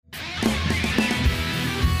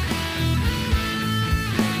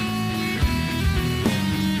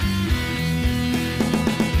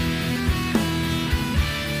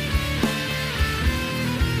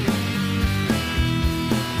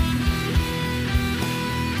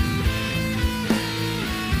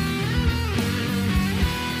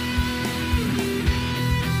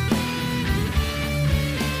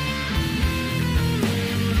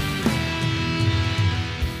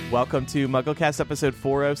welcome to MuggleCast episode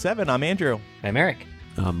 407. I'm Andrew. I'm Eric.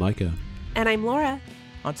 I'm Micah. And I'm Laura.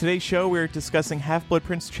 On today's show, we're discussing Half-Blood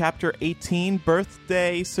Prince Chapter 18,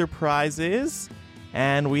 Birthday Surprises,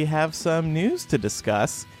 and we have some news to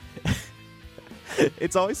discuss.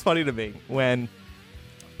 It's always funny to me when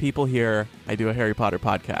people hear I do a Harry Potter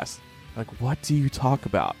podcast. Like, what do you talk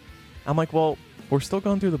about? I'm like, well, we're still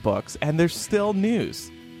going through the books, and there's still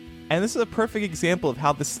news. And this is a perfect example of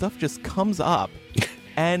how this stuff just comes up,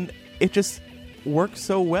 and it just works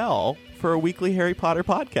so well for a weekly Harry Potter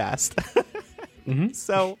podcast. Mm-hmm.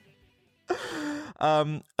 So,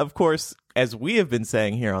 of course, as we have been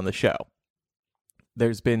saying here on the show,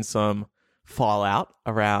 there's been some fallout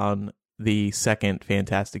around the second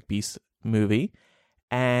Fantastic Beasts movie,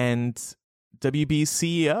 and WB's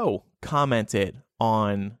CEO commented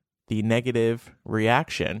on the negative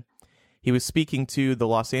reaction. He was speaking to the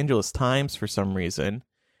Los Angeles Times for some reason,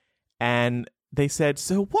 and they said,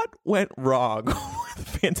 so what went wrong with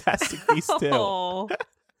Fantastic Beasts 2? Oh.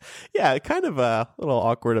 Yeah, kind of a little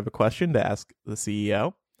awkward of a question to ask the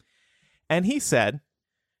CEO. And he said,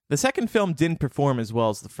 the second film didn't perform as well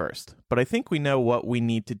as the first, but I think we know what we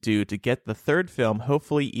need to do to get the third film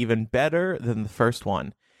hopefully even better than the first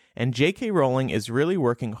one. And J.K. Rowling is really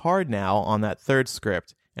working hard now on that third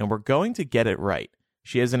script, and we're going to get it right.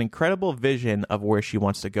 She has an incredible vision of where she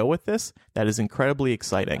wants to go with this that is incredibly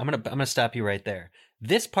exciting. I'm gonna stop you right there.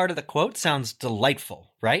 This part of the quote sounds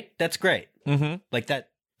delightful, right? That's great. Mm-hmm. Like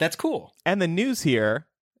that's cool. And the news here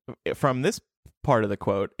from this part of the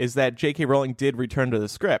quote is that J.K. Rowling did return to the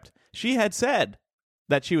script. She had said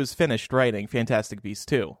that she was finished writing Fantastic Beasts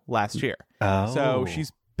 2 last year. Oh. So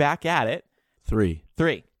she's back at it. Three.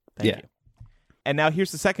 Thank Yeah. you. And now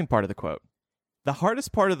here's the second part of the quote. The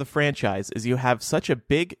hardest part of the franchise is you have such a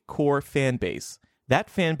big core fan base. That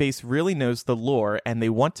fan base really knows the lore and they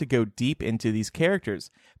want to go deep into these characters.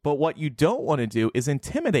 But what you don't want to do is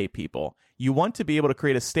intimidate people. You want to be able to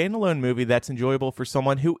create a standalone movie that's enjoyable for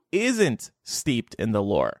someone who isn't steeped in the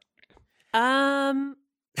lore.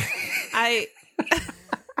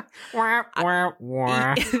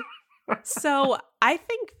 So I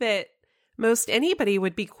think that most anybody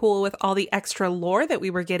would be cool with all the extra lore that we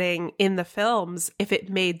were getting in the films if it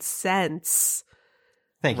made sense.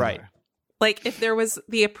 Thank you. Right. Laura. Like if there was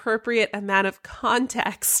the appropriate amount of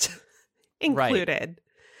context included. Right.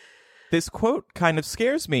 This quote kind of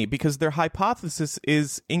scares me because their hypothesis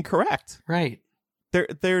is incorrect. Right.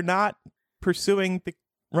 They're not pursuing the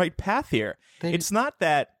right path here. It's not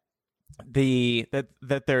that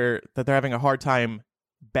that they're having a hard time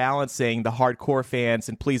balancing the hardcore fans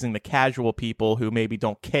and pleasing the casual people who maybe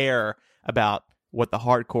don't care about what the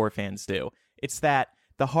hardcore fans do. It's that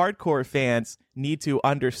the hardcore fans need to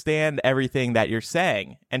understand everything that you're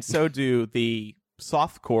saying, and so do the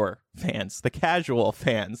softcore fans, the casual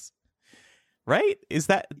fans. Right? That's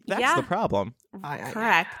the problem.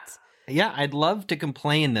 Correct. Yeah, I'd love to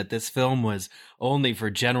complain that this film was only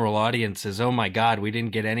for general audiences. Oh my God, we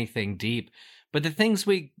didn't get anything deep. But the things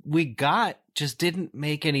we got just didn't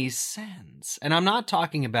make any sense. And I'm not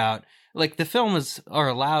talking about, like, the films are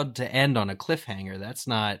allowed to end on a cliffhanger. That's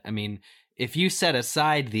not, I mean, if you set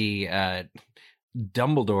aside the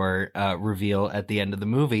Dumbledore reveal at the end of the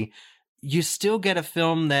movie, you still get a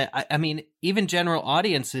film that, I mean, even general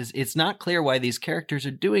audiences, it's not clear why these characters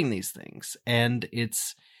are doing these things. And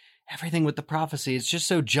it's everything with the prophecy. It's just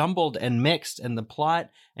so jumbled and mixed, and the plot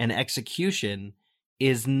and execution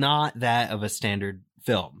is not that of a standard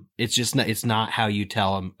film. It's just not, it's not how you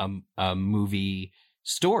tell a movie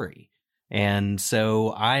story. And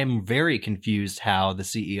so I'm very confused how the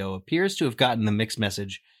CEO appears to have gotten the mixed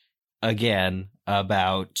message again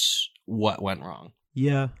about what went wrong.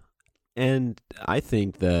 Yeah. And I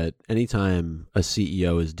think that anytime a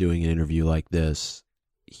CEO is doing an interview like this,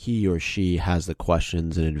 he or she has the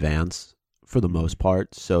questions in advance for the most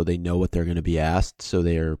part, so they know what they're going to be asked, so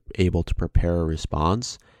they're able to prepare a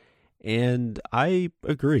response. And I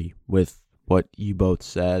agree with what you both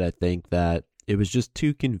said. I think that it was just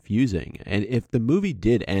too confusing. And if the movie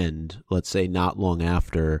did end, let's say not long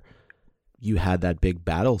after you had that big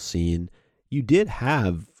battle scene, you did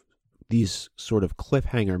have these sort of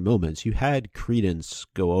cliffhanger moments. You had Credence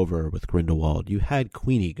go over with Grindelwald. You had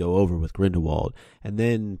Queenie go over with Grindelwald. And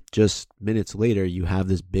then just minutes later, you have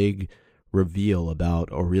this big reveal about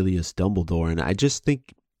Aurelius Dumbledore. And I just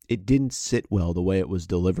think it didn't sit well the way it was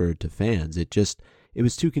delivered to fans. It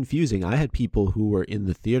was too confusing. I had people who were in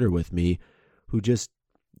the theater with me who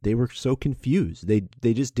they were so confused.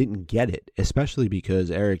 They just didn't get it, especially because,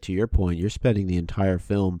 Eric, to your point, you're spending the entire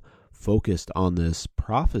film focused on this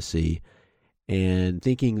prophecy and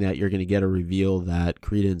thinking that you're going to get a reveal that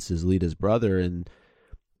Credence is Lita's brother, and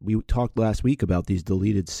we talked last week about these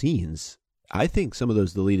deleted scenes. I think some of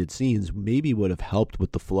those deleted scenes maybe would have helped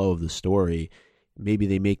with the flow of the story. Maybe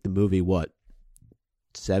they make the movie,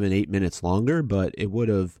 7-8 minutes longer, but it would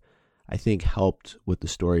have, I think, helped with the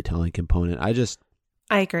storytelling component. I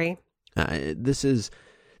agree. This is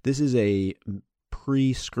a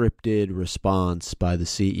pre-scripted response by the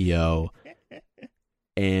CEO,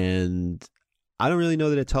 and I don't really know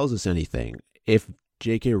that it tells us anything. If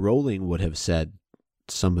J.K. Rowling would have said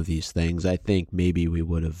some of these things, I think maybe we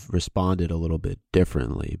would have responded a little bit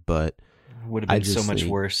differently, but would have been so much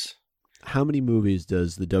worse. How many movies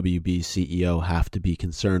does the WB CEO have to be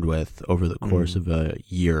concerned with over the course of a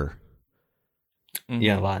year? Mm-hmm.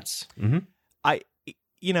 Yeah, lots. Mm-hmm. I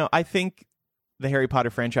think the Harry Potter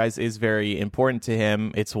franchise is very important to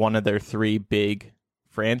him. It's one of their 3 big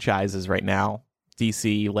franchises right now,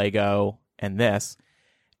 DC, Lego, and this.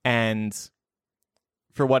 And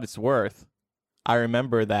for what it's worth, I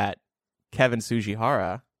remember that Kevin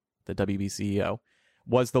Sugihara, the WB CEO,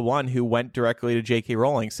 was the one who went directly to J.K.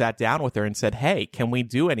 Rowling, sat down with her and said, hey, can we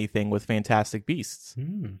do anything with Fantastic Beasts?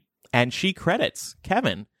 And she credits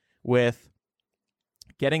Kevin with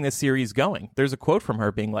getting this series going. There's a quote from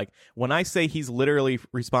her being like, when I say he's literally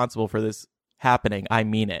responsible for this happening, I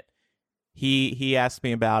mean it. He asked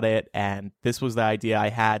me about it, and this was the idea I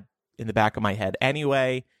had in the back of my head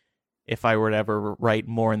anyway. If I were to ever write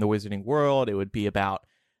more in the Wizarding World, it would be about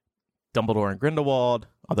Dumbledore and Grindelwald,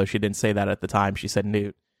 although she didn't say that at the time. She said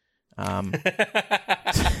Newt. Poor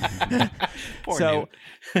Newt.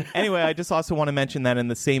 Anyway, I just also want to mention that in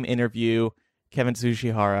the same interview, Kevin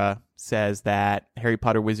Sugihara says that Harry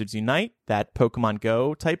Potter Wizards Unite, that Pokemon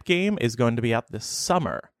Go type game, is going to be out this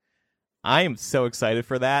summer. I am so excited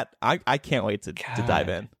for that. I can't wait to dive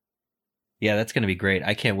in. Yeah, that's going to be great.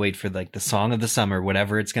 I can't wait for the song of the summer,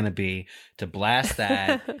 whatever it's going to be, to blast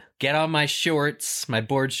that, get on my shorts, my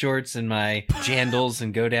board shorts and my jandals,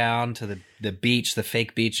 and go down to the beach, the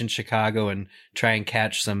fake beach in Chicago, and try and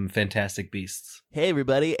catch some Fantastic Beasts. Hey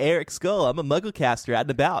everybody, Eric Skull. I'm a Mugglecaster out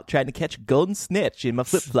and about, trying to catch a golden snitch in my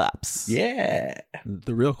flip-flops. Yeah.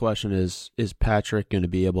 The real question is Patrick going to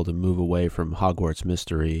be able to move away from Hogwarts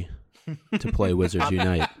Mystery to play Wizards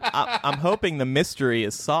Unite? I'm hoping the mystery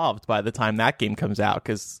is solved by the time that game comes out,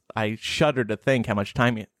 because I shudder to think how much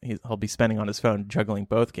time he'll be spending on his phone juggling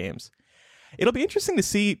both games. It'll be interesting to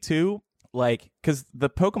see, too, because the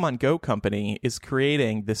Pokemon Go company is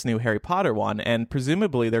creating this new Harry Potter one, and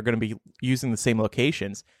presumably they're going to be using the same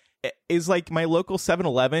locations. Is my local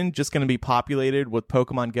 7-Eleven just going to be populated with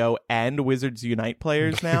Pokemon Go and Wizards Unite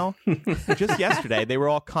players now? Just yesterday, they were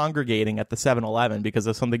all congregating at the 7-Eleven because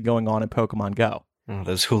of something going on in Pokemon Go. Oh,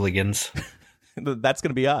 those hooligans. That's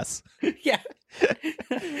going to be us. Yeah.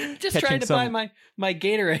 Just trying to buy my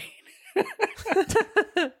Gatorade.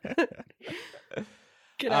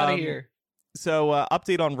 Get out of here. So,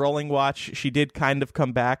 update on Rolling Watch. She did kind of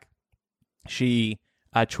come back. She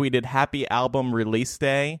tweeted happy album release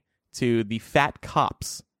day to the Fat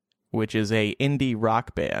Cops, which is a indie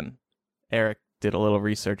rock band. Eric did a little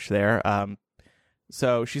research there.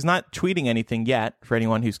 So she's not tweeting anything yet for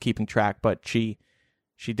anyone who's keeping track, but she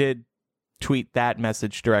did tweet that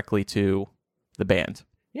message directly to the band.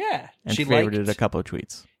 Yeah. And she favorited a couple of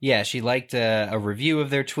tweets. Yeah, she liked a review of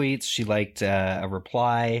their tweets. She liked a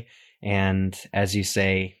reply. And as you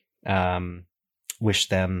say, wish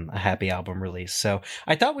them a happy album release. So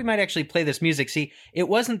I thought we might actually play this music. See, it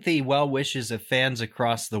wasn't the well wishes of fans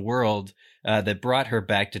across the world that brought her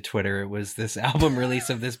back to Twitter. It was this album release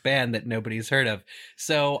of this band that nobody's heard of.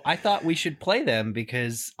 So I thought we should play them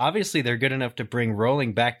because obviously they're good enough to bring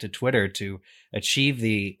Rowling back to Twitter to achieve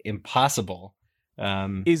the impossible.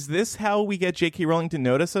 Is this how we get J.K. Rowling to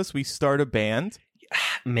notice us? We start a band?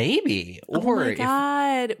 Maybe. Oh my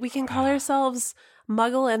God. We can call ourselves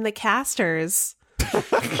Muggle and the Casters.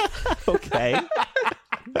 Okay.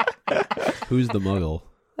 Who's the Muggle?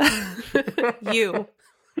 You.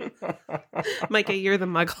 Micah, you're the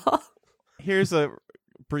Muggle. Here's a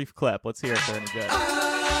brief clip. Let's hear it for any good.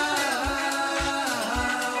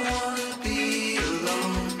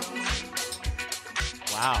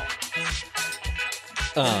 Wow.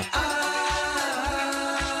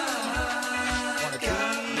 Want to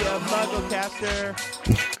be a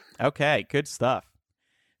Mugglecaster? Okay, good stuff.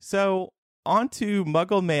 So, on to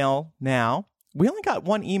Muggle Mail now. We only got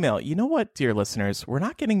one email. You know what, dear listeners? We're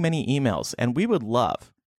not getting many emails, and we would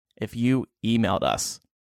love if you emailed us.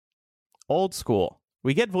 Old school.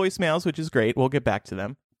 We get voicemails, which is great. We'll get back to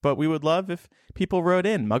them. But we would love if people wrote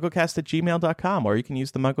in, mugglecast@gmail.com, or you can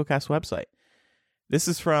use the Mugglecast website. This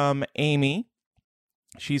is from Amy.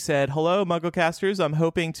 She said, "Hello, Mugglecasters. I'm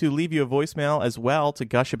hoping to leave you a voicemail as well to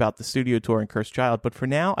gush about the studio tour and Cursed Child. But for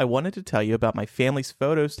now, I wanted to tell you about my family's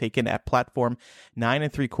photos taken at platform 9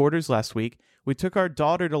 3/4 last week. We took our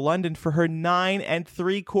daughter to London for her 9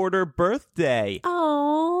 3/4 birthday.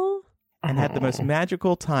 Oh. And had the most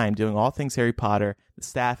magical time doing all things Harry Potter. The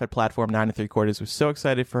staff at platform 9 3/4 was so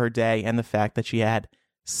excited for her day and the fact that she had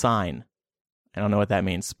sign. I don't know what that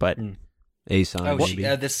means, but A sign. Oh, maybe.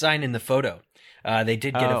 the sign in the photo. They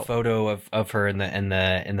did get a photo of her in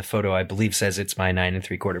the photo. I believe says it's my 9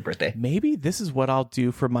 3/4 birthday. maybe this is what I'll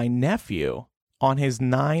do for my nephew on his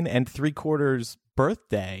 9 3/4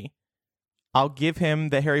 birthday. I'll give him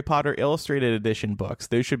the Harry Potter Illustrated Edition books.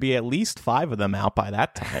 There should be at least 5 of them out by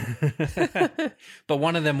that time. But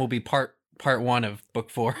one of them will be part 1 of book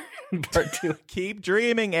 4, part 2. Keep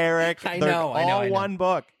dreaming, Eric. I They're know. all one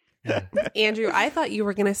book. Andrew, I thought you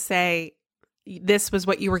were going to say this was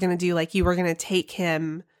what you were going to do. Like you were going to take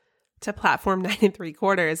him to platform 9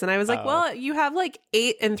 3/4. And I was like, well, you have like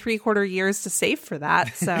 8 3/4 years to save for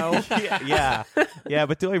that. So yeah.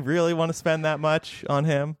 But do I really want to spend that much on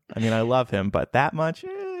him? I mean, I love him, but that much?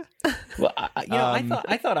 Well,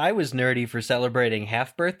 I thought I was nerdy for celebrating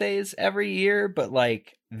half birthdays every year, but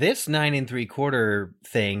like this 9 3/4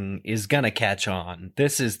 thing is gonna catch on.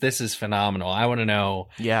 This is phenomenal. I want to know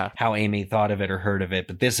how Amy thought of it or heard of it,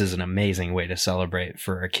 but this is an amazing way to celebrate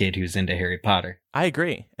for a kid who's into Harry Potter. I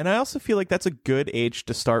agree. And I also feel like that's a good age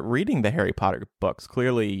to start reading the Harry Potter books.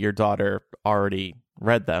 Clearly, your daughter already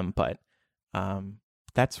read them, but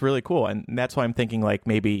that's really cool. And that's why I'm thinking like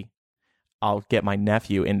maybe I'll get my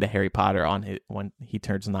nephew into Harry Potter when he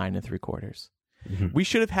turns 9 3/4. Mm-hmm. We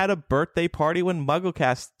should have had a birthday party when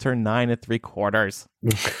MuggleCast turned 9 3/4.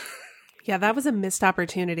 Yeah, that was a missed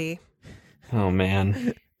opportunity. Oh,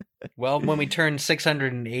 man. Well, when we turn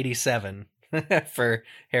 687 for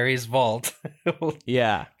Harry's Vault, we'll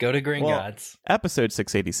go to Gringotts. Episode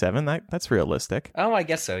 687, that's realistic. Oh, I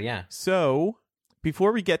guess so, yeah. So,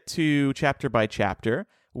 before we get to chapter by chapter,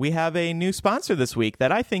 we have a new sponsor this week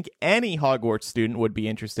that I think any Hogwarts student would be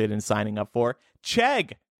interested in signing up for,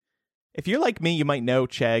 Chegg. If you're like me, you might know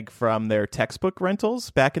Chegg from their textbook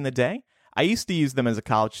rentals back in the day. I used to use them as a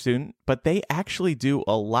college student, but they actually do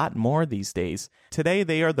a lot more these days. Today,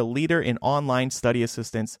 they are the leader in online study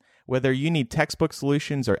assistance. Whether you need textbook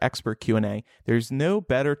solutions or expert Q&A, there's no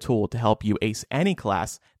better tool to help you ace any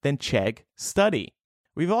class than Chegg Study.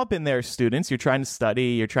 We've all been there, students. You're trying to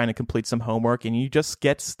study, you're trying to complete some homework, and you just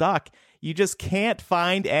get stuck. You just can't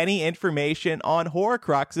find any information on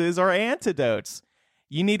Horcruxes or antidotes.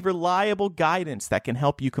 You need reliable guidance that can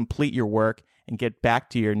help you complete your work and get back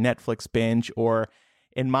to your Netflix binge, or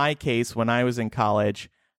in my case, when I was in college,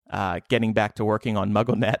 getting back to working on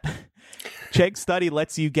MuggleNet. Chegg Study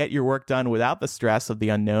lets you get your work done without the stress of the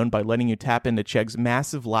unknown by letting you tap into Chegg's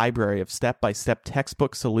massive library of step-by-step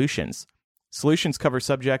textbook solutions. Solutions cover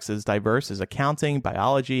subjects as diverse as accounting,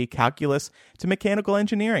 biology, calculus, to mechanical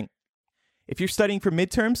engineering. If you're studying for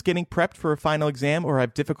midterms, getting prepped for a final exam, or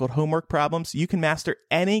have difficult homework problems, you can master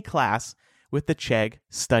any class with the Chegg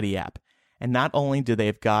Study app. And not only do they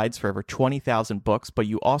have guides for over 20,000 books, but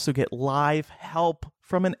you also get live help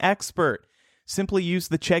from an expert. Simply use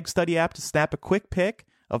the Chegg Study app to snap a quick pick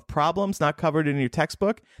of problems not covered in your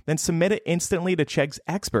textbook, then submit it instantly to Chegg's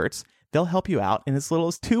experts. They'll help you out in as little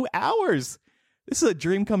as 2 hours. This is a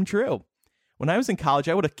dream come true. When I was in college,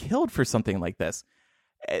 I would have killed for something like this.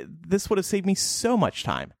 This would have saved me so much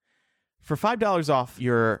time. For $5 off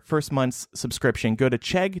your first month's subscription, go to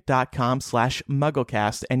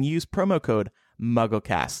chegg.com/mugglecast and use promo code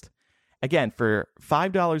MuggleCast. Again, for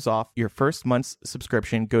 $5 off your first month's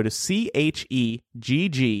subscription, go to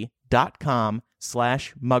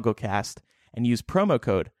chegg.com/mugglecast and use promo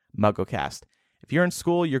code MuggleCast. If you're in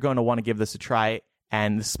school, you're going to want to give this a try,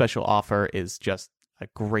 and this special offer is just a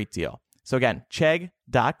great deal. So again,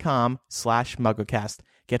 chegg.com/mugglecast.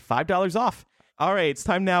 Get $5 off. All right, it's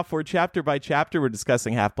time now for Chapter by Chapter. We're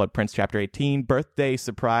discussing Half-Blood Prince Chapter 18, Birthday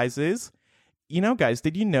Surprises. You know, guys,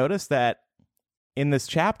 did you notice that in this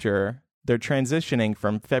chapter, they're transitioning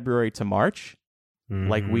from February to March,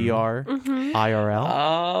 like we are IRL?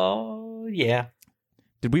 Oh, yeah.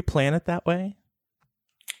 Did we plan it that way?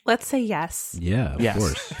 Let's say yes. Yeah, of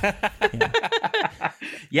course.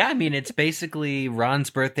 Yeah, I mean, it's basically Ron's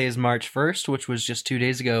birthday is March 1st, which was just 2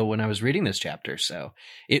 days ago when I was reading this chapter. So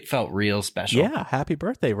it felt real special. Yeah, happy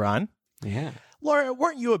birthday, Ron. Yeah. Laura,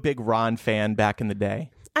 weren't you a big Ron fan back in the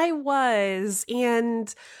day? I was,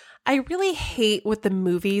 and I really hate what the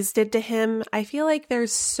movies did to him. I feel like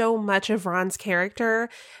there's so much of Ron's character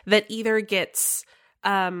that either gets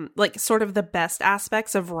like sort of the best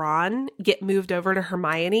aspects of Ron get moved over to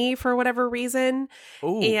Hermione for whatever reason.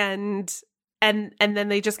 Ooh. And then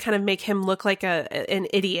they just kind of make him look like an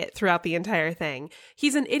idiot throughout the entire thing.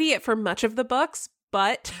 He's an idiot for much of the books,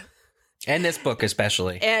 but And this book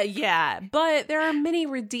especially. yeah, but there are many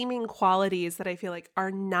redeeming qualities that I feel like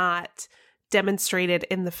are not demonstrated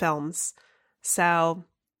in the films. So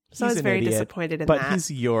I He's was an very idiot, disappointed in but that.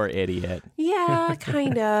 he's your idiot. Yeah,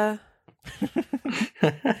 kind of.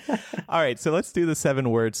 All right, so let's do the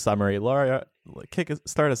 7-word summary. Laura,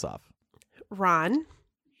 start us off. Ron.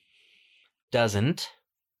 Doesn't.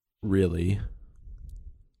 Really?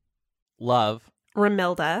 Love.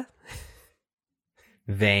 Romilda.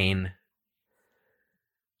 Vain.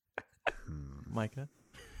 Micah.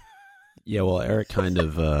 Yeah, well, Eric kind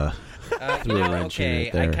of threw a wrench in okay,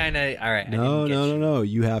 it there. I kind of... All right. No.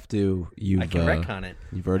 You have to. I can retcon it.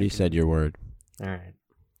 You've already said your word. All right.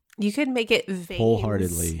 You could make it veins.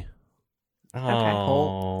 Wholeheartedly. Oh.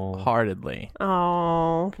 Wholeheartedly.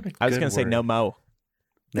 Oh. I was going to say no mo.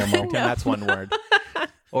 No mo. Tim, that's one word.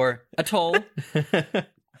 Or atoll.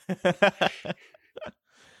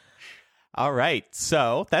 All right,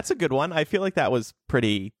 so that's a good one. I feel like that was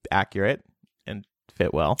pretty accurate and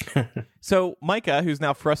fit well. So Micah, who's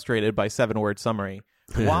now frustrated by 7-word summary,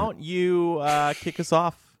 why don't you kick us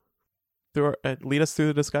off, lead us through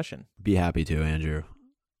the discussion? Be happy to, Andrew.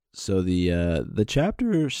 So the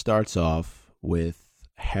chapter starts off with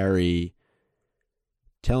Harry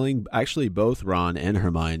telling actually both Ron and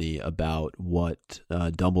Hermione about what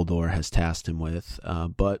Dumbledore has tasked him with,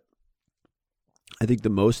 but I think the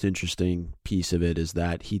most interesting piece of it is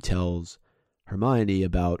that he tells Hermione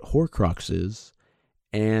about Horcruxes,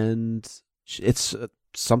 and it's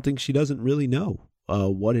something she doesn't really know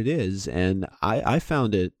what it is. And I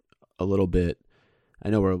found it a little bit,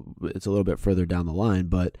 I know it's a little bit further down the line,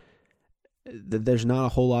 but there's not a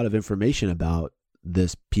whole lot of information about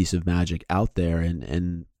this piece of magic out there.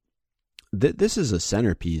 And this is a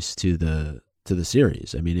centerpiece to the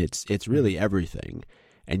series. I mean, it's really everything.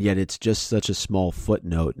 And yet it's just such a small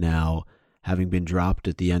footnote now, having been dropped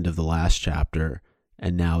at the end of the last chapter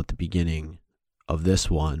and now at the beginning of this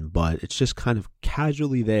one. But it's just kind of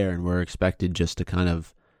casually there, and we're expected just to kind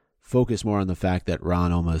of focus more on the fact that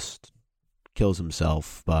Ron almost kills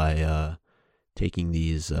himself by taking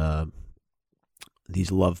these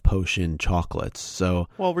love potion chocolates. So,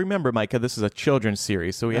 well, remember, Micah, this is a children's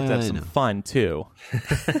series, so we have to have some fun too.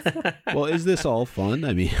 Well, is this all fun?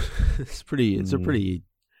 I mean, it's a pretty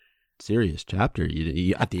serious chapter.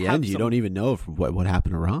 At the end, you don't even know what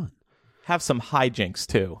happened to Ron. Have some hijinks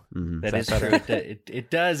too. Mm-hmm. That is true. It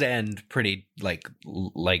does end pretty like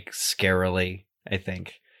scarily, I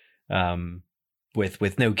think,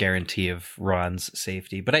 with no guarantee of Ron's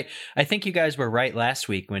safety. But I think you guys were right last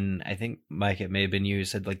week when I think, Mike, it may have been you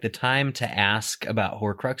said like the time to ask about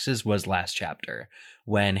Horcruxes was last chapter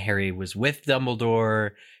when Harry was with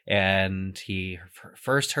Dumbledore and he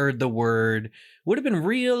first heard the word. Would have been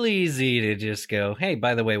real easy to just go, hey,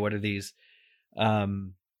 by the way, what are these?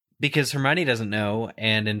 Because Hermione doesn't know.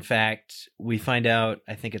 And in fact, we find out,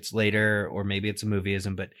 I think it's later, or maybe it's a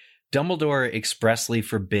movieism, but Dumbledore expressly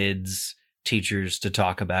forbids teachers to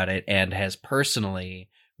talk about it and has personally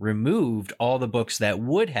removed all the books that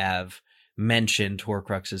would have mentioned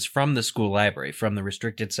Horcruxes from the school library, from the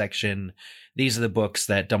restricted section. These are the books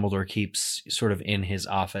that Dumbledore keeps sort of in his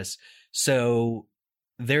office. So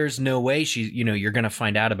there's no way you're going to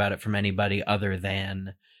find out about it from anybody other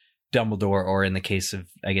than Dumbledore, or in the case of,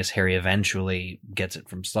 I guess, Harry eventually gets it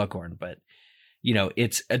from Slughorn. But,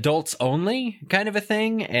 it's adults only kind of a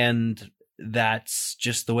thing, and that's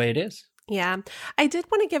just the way it is. Yeah. I did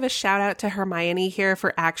want to give a shout out to Hermione here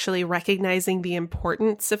for actually recognizing the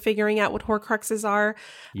importance of figuring out what Horcruxes are.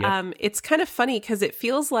 Yep. It's kind of funny because it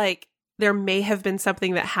feels like there may have been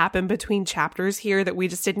something that happened between chapters here that we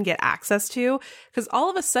just didn't get access to, because all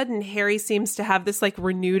of a sudden Harry seems to have this like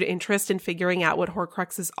renewed interest in figuring out what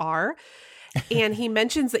Horcruxes are. And he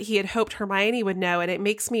mentions that he had hoped Hermione would know. And it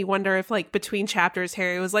makes me wonder if like between chapters,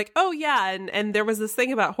 Harry was like, oh yeah. And there was this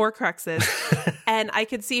thing about Horcruxes. And I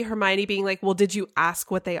could see Hermione being like, well, did you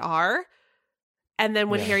ask what they are? And then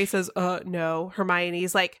when Harry says, no,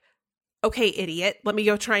 Hermione's like, okay, idiot, let me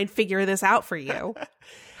go try and figure this out for you.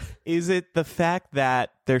 Is it the fact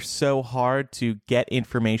that they're so hard to get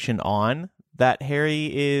information on that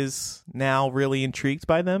Harry is now really intrigued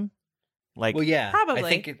by them? Like, well, yeah, probably. I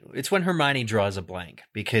think it's when Hermione draws a blank,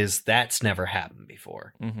 because that's never happened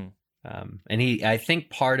before. Mm-hmm. And I think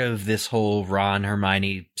part of this whole Ron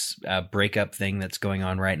Hermione breakup thing that's going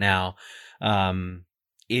on right now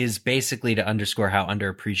is basically to underscore how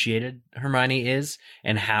underappreciated Hermione is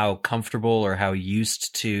and how comfortable or how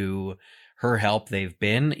used to her help they've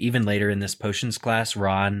been. Even later in this potions class,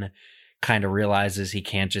 Ron kind of realizes he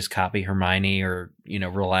can't just copy Hermione or,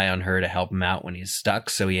 rely on her to help him out when he's stuck.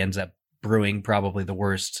 So he ends up brewing probably the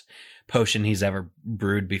worst potion he's ever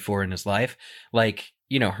brewed before in his life. Like,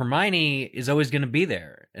 Hermione is always going to be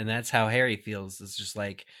there. And that's how Harry feels. It's just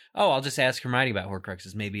like, oh, I'll just ask Hermione about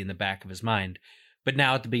Horcruxes, maybe in the back of his mind. But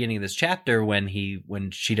now at the beginning of this chapter, when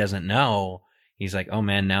she doesn't know, he's like, oh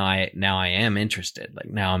man, now I am interested.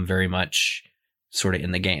 Like now I'm very much sort of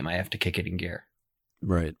in the game. I have to kick it in gear.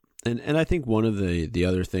 Right. And I think one of the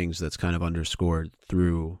other things that's kind of underscored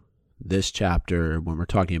through this chapter when we're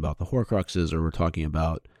talking about the Horcruxes or we're talking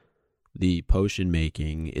about the potion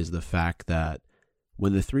making is the fact that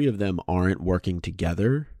when the three of them aren't working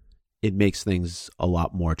together, it makes things a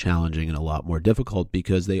lot more challenging and a lot more difficult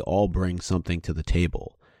because they all bring something to the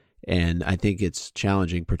table. And I think it's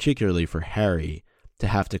challenging, particularly for Harry, to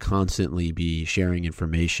have to constantly be sharing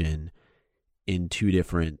information in two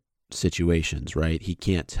different situations, right? He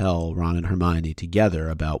can't tell Ron and Hermione together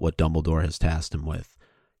about what Dumbledore has tasked him with.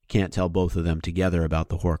 Can't tell both of them together about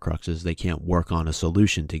the Horcruxes. They can't work on a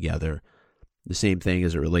solution together. The same thing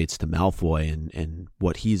as it relates to Malfoy and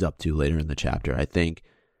what he's up to later in the chapter. I think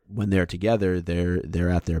when they're together, they're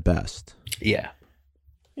at their best. Yeah.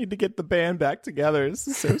 Need to get the band back together. This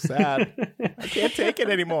is so sad. I can't take it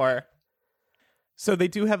anymore. So they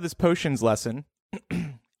do have this potions lesson,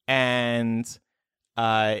 and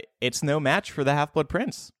it's no match for the Half-Blood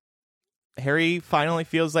Prince. Harry finally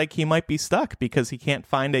feels like he might be stuck because he can't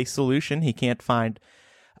find a solution. He can't find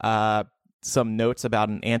some notes about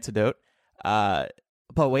an antidote. But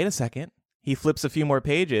wait a second. He flips a few more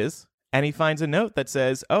pages, and he finds a note that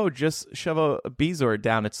says, oh, just shove a Bezoar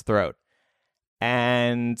down its throat.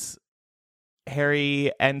 And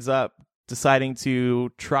Harry ends up deciding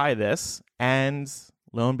to try this, and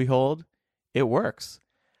lo and behold, it works.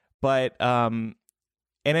 But an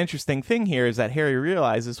interesting thing here is that Harry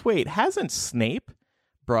realizes, wait, hasn't Snape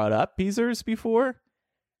brought up Bezoars before?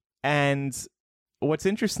 And what's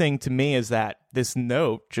interesting to me is that this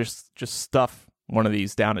note, just stuff one of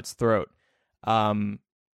these down its throat,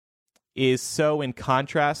 is so in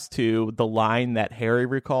contrast to the line that Harry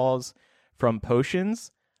recalls from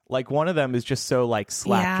Potions. Like one of them is just so like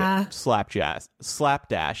slapdash,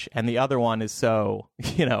 and the other one is so,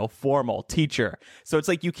 formal, teacher. So it's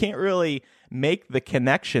like you can't really make the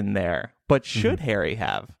connection there, but should Harry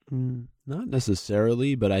have? Not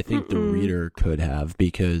necessarily, but I think the reader could have,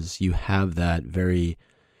 because you have that very,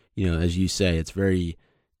 as you say, it's very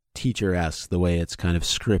teacher-esque, the way it's kind of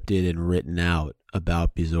scripted and written out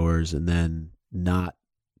about Bezoars, and then not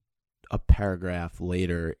a paragraph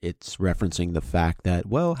later, it's referencing the fact that,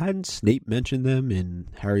 well, hadn't Snape mentioned them in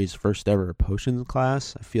Harry's first ever potions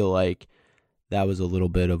class? I feel like that was a little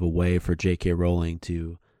bit of a way for J.K. Rowling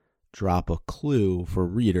to drop a clue for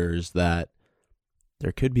readers that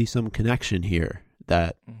there could be some connection here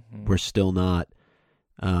that we're still not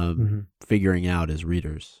figuring out as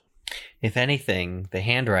readers. If anything, the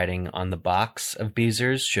handwriting on the box of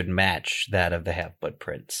Bezoars should match that of the Half-Blood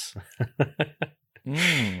Prince.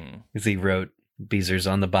 Because he wrote Bezoars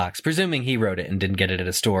on the box, presuming he wrote it and didn't get it at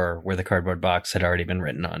a store where the cardboard box had already been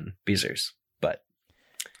written on Bezoars. But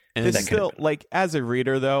this still, like, as a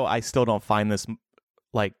reader, though, I still don't find this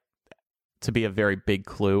like to be a very big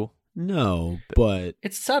clue. No, but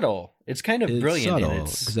it's subtle. It's kind of brilliant. Subtle, in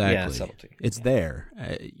its exactly. Subtlety. It's there.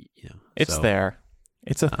 It's there.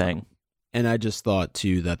 It's a thing. And I just thought,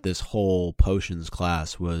 too, that this whole potions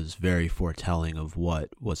class was very foretelling of what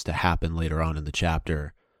was to happen later on in the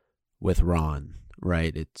chapter with Ron,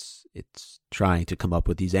 right? It's trying to come up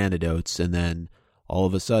with these antidotes, and then all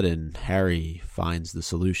of a sudden, Harry finds the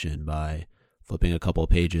solution by flipping a couple of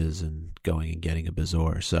pages and going and getting a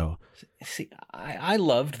Bezoar. So, see, I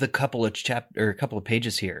loved the couple of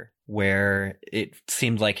pages here where it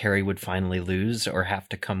seemed like Harry would finally lose or have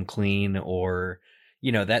to come clean, or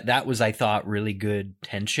that was, I thought, really good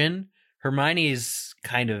tension. Hermione's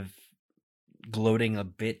kind of gloating a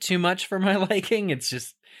bit too much for my liking. It's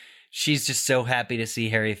just, she's just so happy to see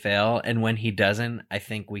Harry fail. And when he doesn't, I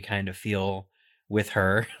think we kind of feel with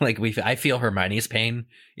her. Like I feel Hermione's pain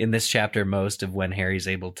in this chapter most, of when Harry's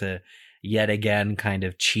able to yet again kind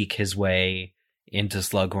of cheek his way into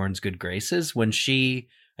Slughorn's good graces. When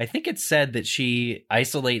I think it's said that she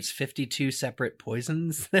isolates 52 separate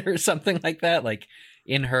poisons or something like that, like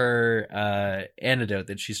in her antidote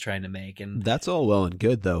that she's trying to make. And that's all well and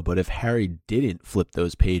good, though. But if Harry didn't flip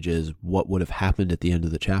those pages, what would have happened at the end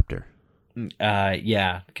of the chapter?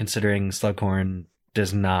 Yeah, considering Slughorn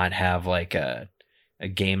does not have like a a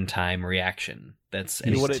game time reaction. That's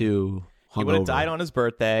He's too hungover. He would have died on his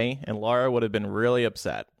birthday, and Laura would have been really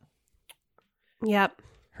upset. Yep.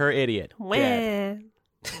 Her idiot. Dead.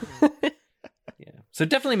 Yeah. So it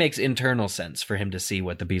definitely makes internal sense for him to see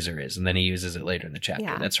what the beezer is, and then he uses it later in the chapter.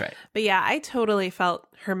 Yeah. That's right. But yeah, I totally felt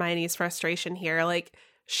Hermione's frustration here. Like,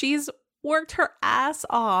 she's worked her ass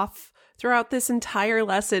off throughout this entire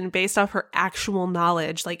lesson based off her actual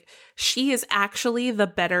knowledge. Like, she is actually the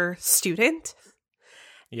better student.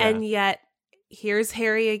 Yeah. And yet, here's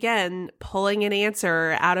Harry again pulling an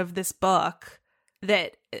answer out of this book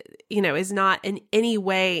that, you know, is not in any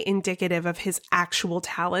way indicative of his actual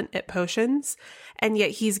talent at potions. And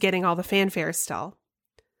yet he's getting all the fanfare still.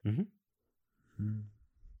 Mm-hmm.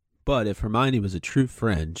 But if Hermione was a true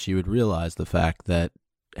friend, she would realize the fact that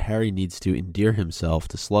Harry needs to endear himself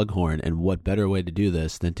to Slughorn, and what better way to do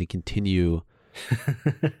this than to continue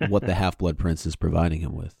what the Half-Blood Prince is providing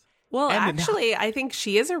him with. Well, And actually, I think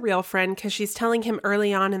she is a real friend because she's telling him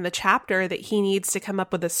early on in the chapter that he needs to come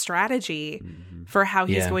up with a strategy for how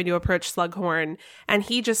he's going to approach Slughorn. And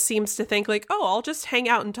he just seems to think like, oh, I'll just hang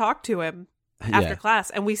out and talk to him after class.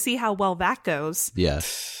 And we see how well that goes.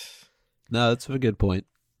 Yes. No, that's a good point.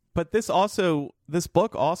 But this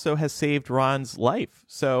book also has saved Ron's life,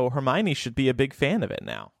 so Hermione should be a big fan of it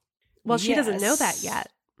now. Well, she doesn't know that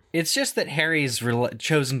yet. It's just that Harry's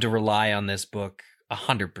chosen to rely on this book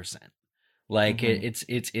 100%. Like it's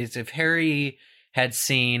if Harry had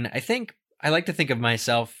seen, I like to think of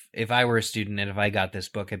myself, if I were a student and if I got this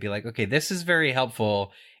book, I'd be like, okay, this is very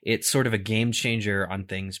helpful. It's sort of a game changer on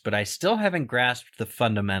things, but I still haven't grasped the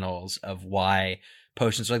fundamentals of why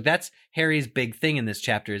potions. Like, that's Harry's big thing in this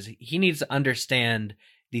chapter, is he needs to understand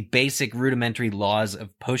the basic rudimentary laws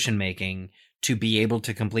of potion making to be able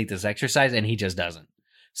to complete this exercise, and he just doesn't.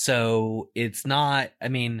 So it's not, I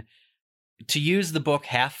mean, to use the book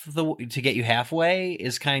to get you halfway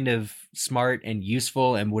is kind of smart and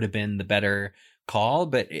useful and would have been the better call,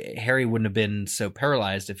 but Harry wouldn't have been so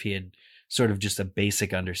paralyzed if he had sort of just a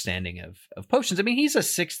basic understanding of potions. I mean, he's a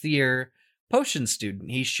 6th year potion student.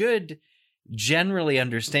 He should generally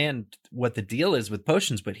understand what the deal is with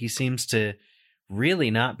potions, but he seems to really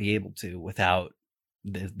not be able to without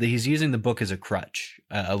he's using the book as a crutch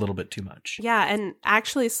a little bit too much. Yeah, and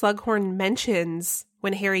actually Slughorn mentions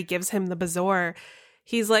when Harry gives him the Bezoar,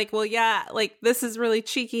 he's like, well, yeah, like, this is really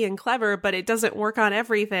cheeky and clever, but it doesn't work on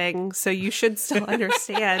everything, so you should still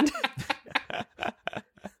understand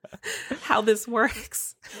how this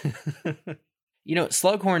works. You know,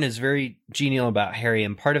 Slughorn is very genial about Harry,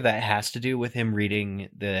 and part of that has to do with him reading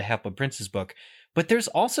the Half-Blood Prince's book. But there's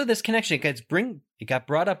also this connection. It got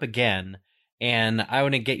brought up again, and I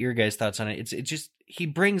want to get your guys' thoughts on it. It's just, he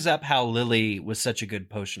brings up how Lily was such a good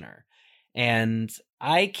potioner. And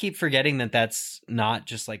I keep forgetting that that's not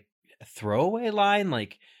just like a throwaway line.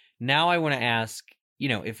 Like, now I want to ask, you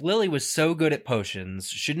know, if Lily was so good at potions,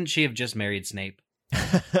 shouldn't she have just married Snape?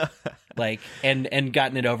 Like, and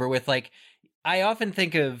gotten it over with? Like, I often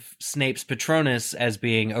think of Snape's Patronus as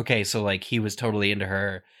being, okay, so like he was totally into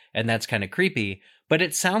her and that's kind of creepy, but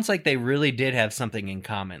it sounds like they really did have something in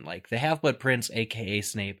common. Like, the Half-Blood Prince, aka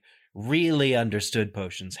Snape, really understood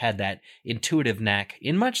potions, had that intuitive knack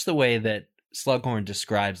in much the way that Slughorn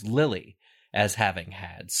describes Lily as having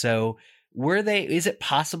had. So is it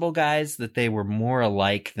possible, guys, that they were more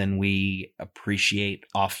alike than we appreciate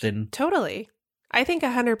often? Totally. I think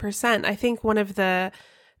 100%. I think one of the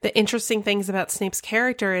interesting things about Snape's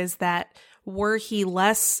character is that were he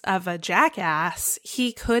less of a jackass,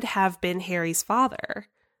 he could have been Harry's father.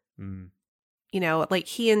 You know, like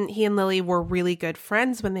he and Lily were really good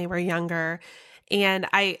friends when they were younger. And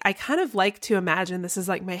I kind of like to imagine, this is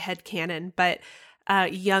like my headcanon, but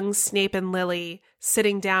young Snape and Lily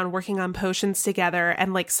sitting down working on potions together,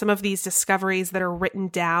 and like some of these discoveries that are written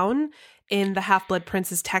down in the Half-Blood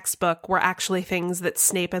Prince's textbook were actually things that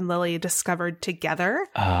Snape and Lily discovered together.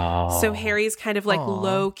 Oh. So Harry's kind of like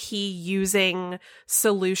low-key using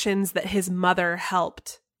solutions that his mother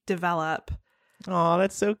helped develop. Oh,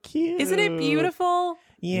 that's so cute. Isn't it beautiful?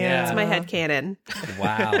 Yeah. It's my headcanon.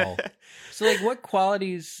 Wow. So, like, what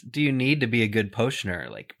qualities do you need to be a good potioner?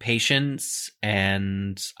 Like, patience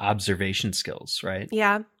and observation skills, right?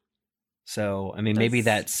 Yeah. So, I mean, maybe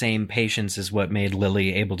that same patience is what made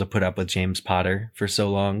Lily able to put up with James Potter for so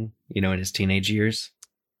long, you know, in his teenage years.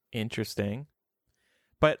 Interesting.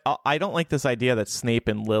 But I don't like this idea that Snape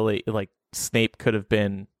and Lily, like, Snape could have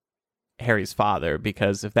been Harry's father,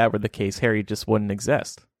 because if that were the case, Harry just wouldn't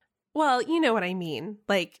exist. Well, you know what I mean.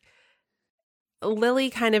 Like, Lily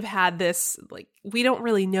kind of had this, like, we don't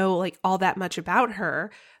really know, like, all that much about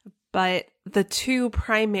her, but the two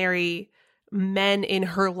primary men in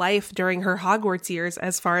her life during her Hogwarts years,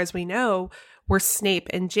 as far as we know, were Snape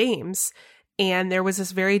and James. And there was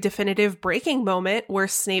this very definitive breaking moment where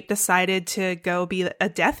Snape decided to go be a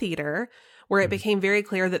Death Eater, where it became very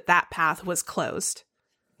clear that that path was closed.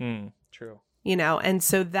 True. You know, and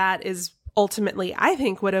so that is ultimately, I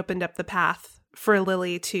think, what opened up the path for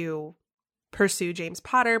Lily to pursue James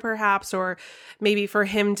Potter, perhaps, or maybe for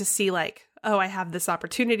him to see like, oh, I have this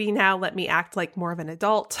opportunity now. Let me act like more of an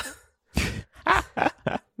adult.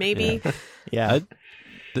 Maybe. Yeah.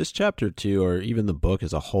 This chapter 2, or even the book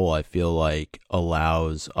as a whole, I feel like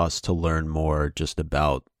allows us to learn more just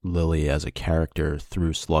about Lily as a character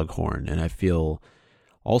through Slughorn. And I feel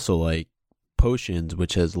also like potions,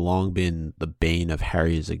 which has long been the bane of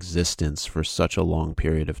Harry's existence for such a long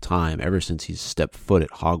period of time, ever since he's stepped foot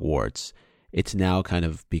at Hogwarts, it's now kind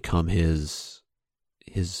of become his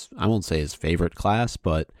I won't say his favorite class,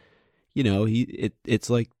 but you know, it's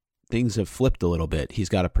like things have flipped a little bit. He's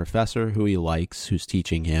got a professor who he likes, who's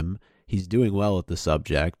teaching him. He's doing well at the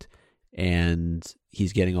subject, and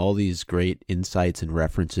he's getting all these great insights and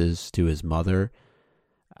references to his mother.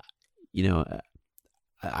 You know,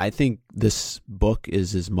 I think this book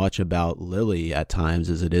is as much about Lily at times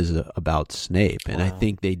as it is about Snape. And I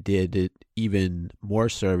think they did it even more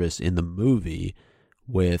service in the movie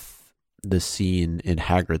with the scene in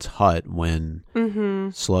Hagrid's hut when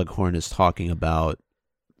Slughorn is talking about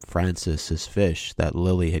Francis, his fish that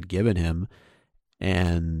Lily had given him.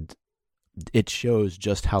 And it shows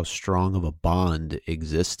just how strong of a bond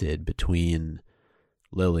existed between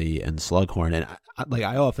Lily and Slughorn. And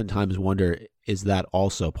I oftentimes wonder, is that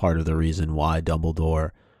also part of the reason why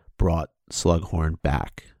Dumbledore brought Slughorn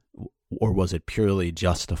back? Or was it purely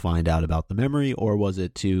just to find out about the memory, or was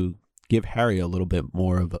it to give Harry a little bit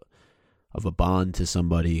more of a bond to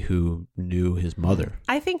somebody who knew his mother?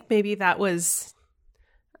 I think maybe that was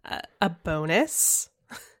a bonus.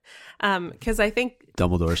 Because I think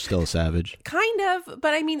Dumbledore's still a savage. Kind of,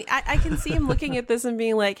 but I mean, I can see him looking at this and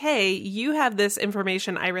being like, hey, you have this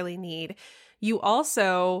information I really need. You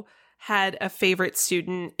also had a favorite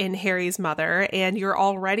student in Harry's mother, and you're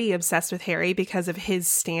already obsessed with Harry because of his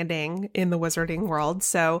standing in the wizarding world.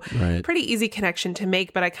 So Right. Pretty easy connection to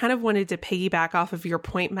make, but I kind of wanted to piggyback off of your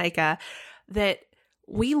point, Micah, that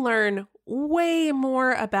we learn way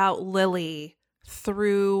more about Lily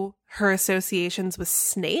through her associations with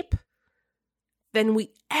Snape than we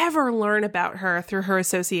ever learn about her through her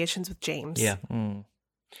associations with James. Yeah.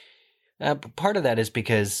 Part of that is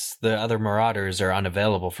because the other Marauders are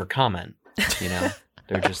unavailable for comment. You know,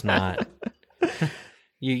 they're just not.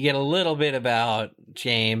 You get a little bit about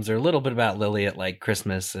James or a little bit about Lily at like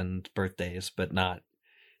Christmas and birthdays, but not,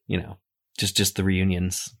 you know, just the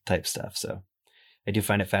reunions type stuff. So I do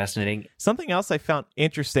find it fascinating. Something else I found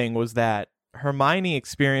interesting was that Hermione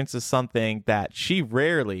experiences something that she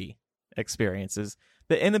rarely experiences,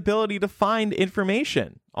 the inability to find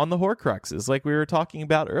information on the Horcruxes, like we were talking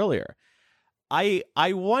about earlier. I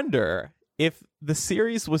wonder if the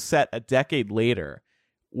series was set a decade later,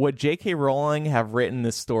 would J.K. Rowling have written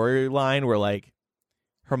this storyline where like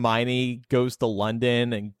Hermione goes to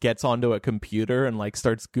London and gets onto a computer and like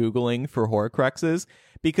starts Googling for Horcruxes,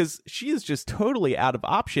 because she is just totally out of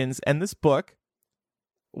options. And this book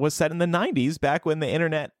was set in the 90s, back when the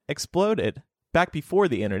internet exploded, back before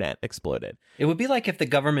the internet exploded. It would be like if the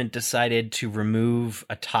government decided to remove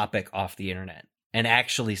a topic off the internet and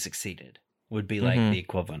actually succeeded, would be like the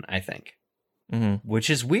equivalent, I think, which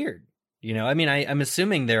is weird. You know, I mean, I'm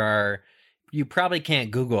assuming you probably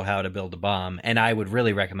can't Google how to build a bomb, and I would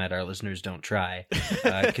really recommend our listeners don't try,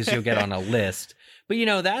 because you'll get on a list. But, you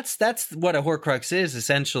know, that's what a Horcrux is,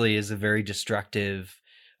 essentially, is a very destructive,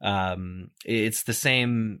 it's the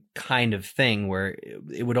same kind of thing where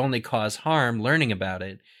it would only cause harm learning about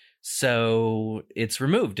it. So it's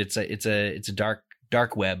removed. It's a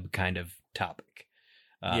dark web kind of topic.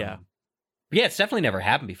 Yeah, it's definitely never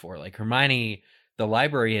happened before. Like Hermione, the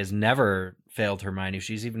library has never failed Hermione.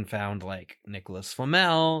 She's even found like Nicholas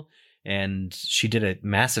Flamel, and she did a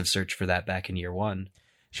massive search for that back in year 1.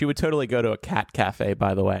 She would totally go to a cat cafe,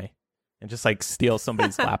 by the way, and just like steal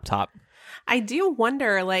somebody's laptop. I do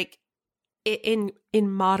wonder, like, in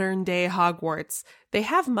modern day Hogwarts, they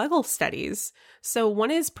have Muggle studies. So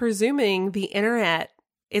one is presuming the internet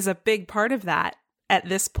is a big part of that at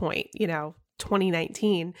this point, you know,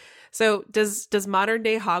 2019. So does modern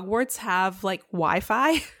day Hogwarts have like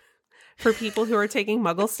Wi-Fi for people who are taking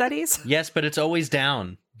Muggle studies? Yes, but it's always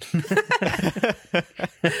down.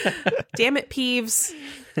 Damn it, Peeves.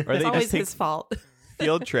 Or It's they always just take his fault.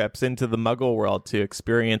 field trips into the Muggle world to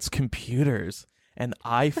experience computers and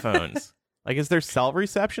iPhones. Like, is there cell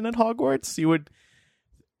reception at Hogwarts? You would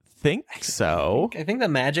think so. I think the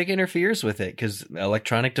magic interferes with it because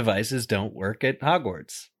electronic devices don't work at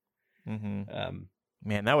Hogwarts.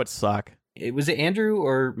 Man, that would suck. Was it Andrew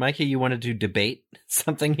or Mikey you wanted to debate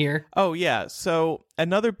something here? Oh, yeah. So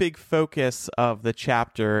another big focus of the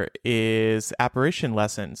chapter is apparition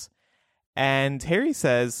lessons. And Harry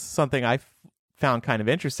says something I found kind of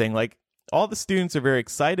interesting. Like, all the students are very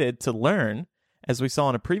excited to learn, as we saw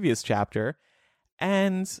in a previous chapter.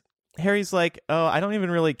 And Harry's like, oh, I don't even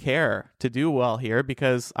really care to do well here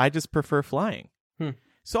because I just prefer flying.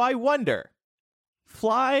 So I wonder,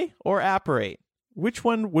 fly or apparate? Which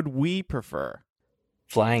one would we prefer?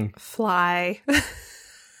 Flying. Fly.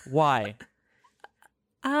 Why?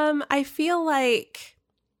 I feel like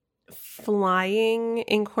flying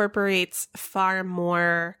incorporates far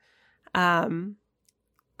more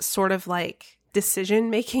sort of like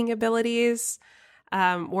decision-making abilities,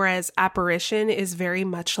 whereas apparition is very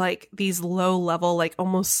much like these low-level, like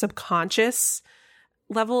almost subconscious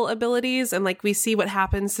level abilities. And like we see what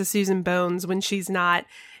happens to Susan Bones when she's not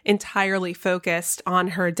entirely focused on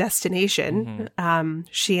her destination.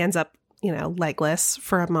 She ends up, legless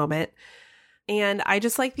for a moment. And I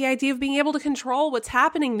just like the idea of being able to control what's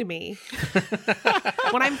happening to me.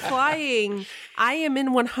 When I'm flying, I am in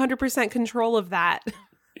 100% control of that.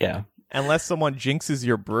 Yeah. Unless someone jinxes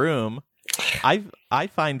your broom. I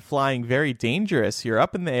find flying very dangerous. You're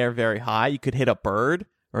up in the air very high. You could hit a bird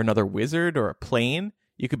or another wizard or a plane.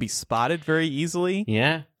 You could be spotted very easily.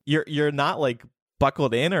 Yeah. You're not like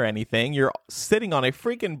buckled in or anything. You're sitting on a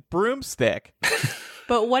freaking broomstick.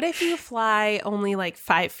 But what if you fly only like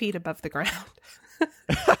 5 feet above the ground?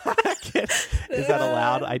 Is that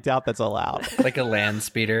allowed? I doubt that's allowed. Like a land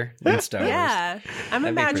speeder in Star Wars. Yeah. I'm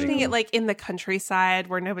That'd be imagining pretty it cool. like in the countryside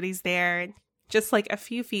where nobody's there, just like a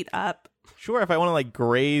few feet up. Sure, if I want to like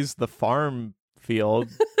graze the farm field,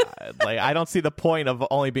 I don't see the point of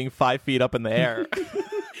only being 5 feet up in the air.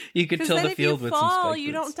 You could 'Cause till then the if field you with fall, some spike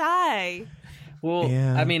you boots. don't die. Well,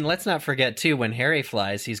 Yeah. I mean, let's not forget, too, when Harry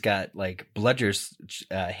flies, he's got, like, bludgers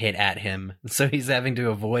hit at him. So he's having to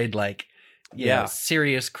avoid, like,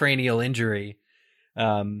 serious cranial injury.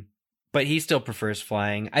 But he still prefers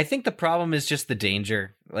flying. I think the problem is just the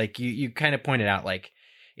danger. Like, you kind of pointed out, like,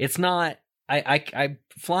 it's not...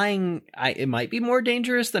 flying, it might be more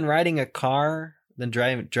dangerous than riding a car, than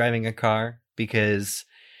driving a car, because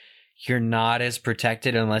you're not as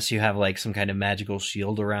protected unless you have, like, some kind of magical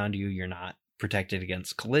shield around you. You're not protected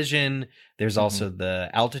against collision. There's also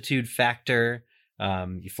the altitude factor.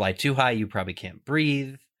 You fly too high, you probably can't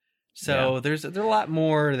breathe. So there's a lot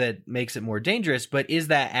more that makes it more dangerous, but is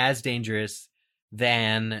that as dangerous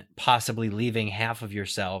than possibly leaving half of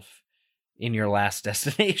yourself in your last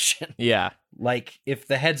destination? Yeah. Like, if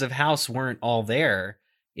the heads of house weren't all there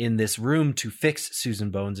in this room to fix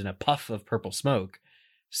Susan Bones in a puff of purple smoke,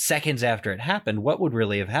 seconds after it happened, what would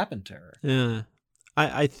really have happened to her? Yeah.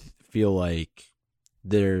 I feel like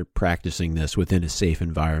they're practicing this within a safe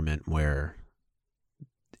environment where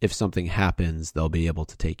if something happens, they'll be able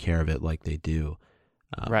to take care of it like they do.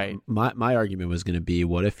 Right. My argument was going to be,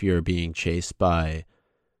 what if you're being chased by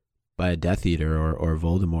a Death Eater or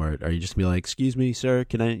Voldemort? Are you just going to be like, excuse me, sir,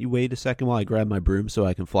 can you wait a second while I grab my broom so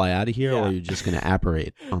I can fly out of here? Yeah. Or are you just going to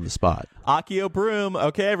apparate on the spot? Accio broom.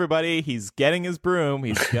 Okay, everybody. He's getting his broom.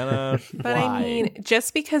 He's gonna But fly. I mean,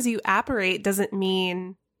 just because you apparate doesn't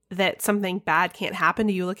mean that something bad can't happen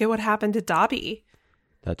to you. Look at what happened to Dobby.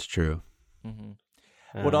 That's true.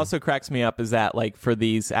 What also cracks me up is that, like, for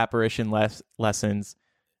these apparition lessons,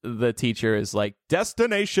 the teacher is like,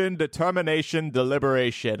 destination, determination,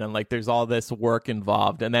 deliberation. And, like, there's all this work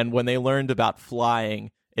involved. And then when they learned about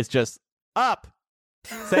flying, it's just up.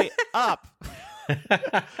 Say up.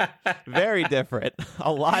 Very different.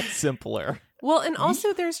 A lot simpler. Well, and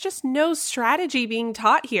also there's just no strategy being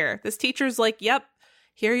taught here. This teacher's like, yep,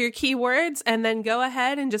 here are your keywords, and then go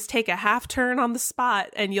ahead and just take a half turn on the spot.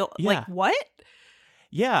 And you'll, like, what?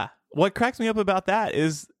 Yeah. What cracks me up about that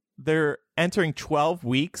is they're entering 12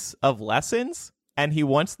 weeks of lessons, and he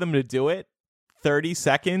wants them to do it 30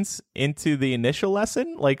 seconds into the initial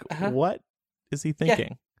lesson. Like, what is he thinking?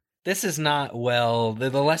 Yeah. This is not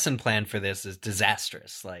the lesson plan for this is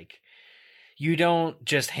disastrous. Like, you don't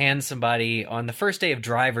just hand somebody on the first day of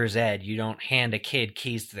driver's ed, you don't hand a kid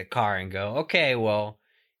keys to the car and go, okay, well,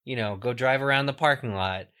 go drive around the parking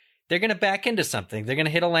lot. They're going to back into something. They're going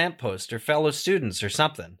to hit a lamppost or fellow students or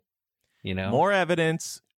something, More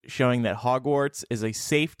evidence showing that Hogwarts is a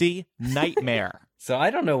safety nightmare. So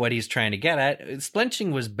I don't know what he's trying to get at.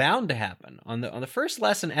 Splinching was bound to happen. On the first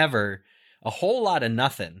lesson ever, a whole lot of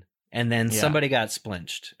nothing, and then somebody got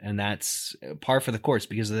splinched. And that's par for the course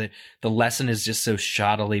because the lesson is just so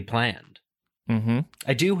shoddily planned. Mm-hmm.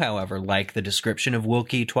 I do, however, like the description of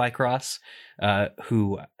Wilkie Twycross,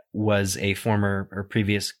 who was a former or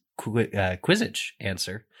previous Quizzitch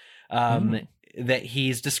answer, that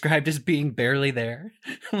he's described as being barely there.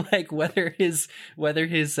 Like whether his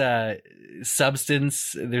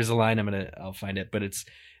substance, there's a line, I'll find it, but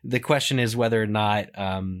the question is whether or not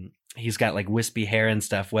he's got like wispy hair and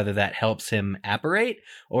stuff, whether that helps him apparate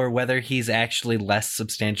or whether he's actually less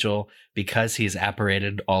substantial because he's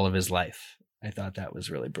apparated all of his life. I thought that was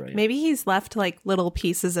really brilliant. Maybe he's left like little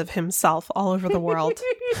pieces of himself all over the world.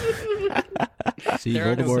 See,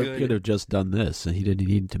 Voldemort could have just done this, and he didn't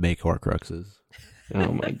need to make Horcruxes.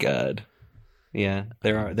 Oh my god! Yeah,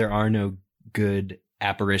 there are no good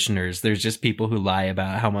apparitioners. There's just people who lie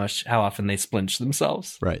about how often they splinch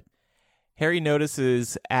themselves. Right. Harry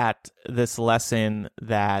notices at this lesson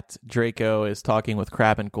that Draco is talking with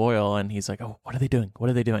Crabbe and Goyle, and he's like, "Oh, what are they doing?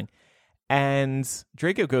 What are they doing?" And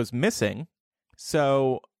Draco goes missing.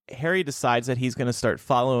 So Harry decides that he's going to start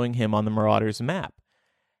following him on the Marauders map.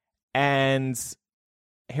 And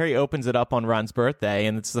Harry opens it up on Ron's birthday,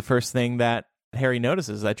 and it's the first thing that Harry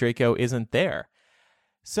notices, that Draco isn't there.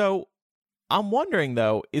 So I'm wondering,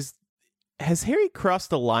 though, has Harry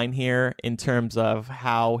crossed a line here in terms of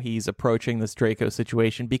how he's approaching this Draco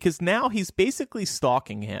situation? Because now he's basically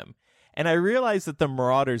stalking him. And I realize that the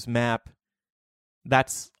Marauders map,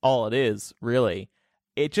 that's all it is, really.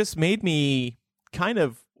 It just made me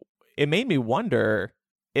it made me wonder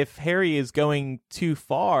if Harry is going too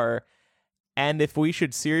far and if we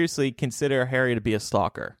should seriously consider Harry to be a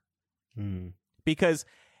stalker. Because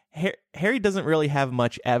Harry doesn't really have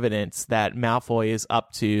much evidence that Malfoy is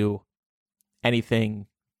up to anything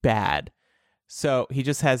bad. So he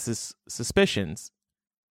just has his suspicions.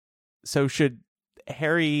 So should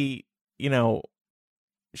Harry,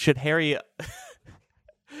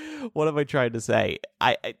 what have I tried to say?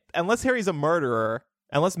 Unless Harry's a murderer,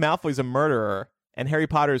 unless Malfoy's a murderer, and Harry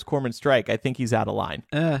Potter is Cormoran Strike, I think he's out of line.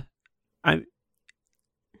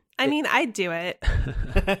 I mean, I'd do it.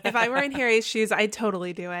 If I were in Harry's shoes, I'd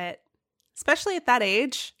totally do it. Especially at that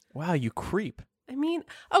age. Wow, you creep. I mean,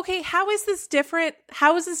 okay, how is this different?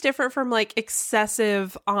 How is this different from like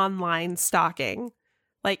excessive online stalking?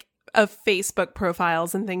 Like of Facebook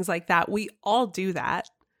profiles and things like that. We all do that.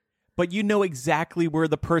 But you know exactly where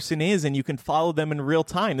the person is and you can follow them in real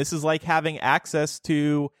time. This is like having access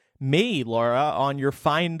to me, Laura, on your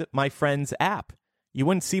Find My Friends app. You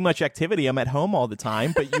wouldn't see much activity. I'm at home all the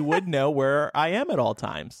time, but you would know where I am at all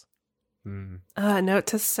times. Note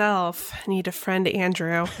to self. I need to friend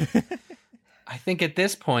Andrew. I think at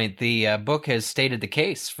this point, the book has stated the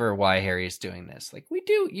case for why Harry is doing this. Like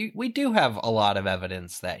we do have a lot of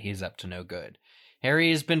evidence that he's up to no good.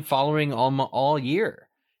 Harry has been following all year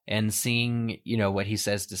and seeing, what he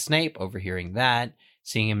says to Snape, overhearing that,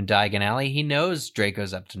 seeing him in Diagon Alley. He knows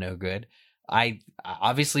Draco's up to no good.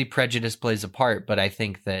 Obviously prejudice plays a part, but I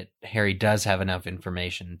think that Harry does have enough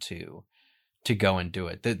information to go and do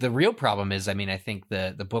it. The real problem is, I think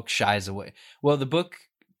the book shies away. Well, the book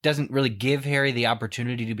doesn't really give Harry the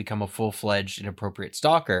opportunity to become a full-fledged inappropriate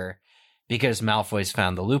stalker because Malfoy's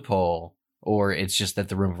found the loophole, or it's just that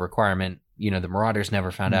the room of requirement, the Marauders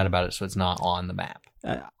never found out about it, so it's not on the map.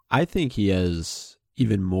 I think he has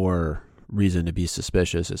even more reason to be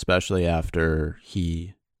suspicious, especially after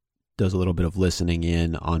he does a little bit of listening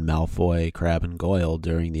in on Malfoy, Crabbe, and Goyle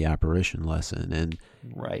during the apparition lesson. And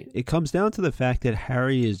right, it comes down to the fact that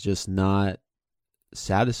Harry is just not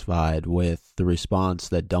satisfied with the response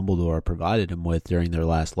that Dumbledore provided him with during their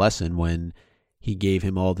last lesson when he gave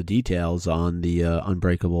him all the details on the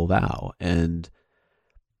unbreakable vow. And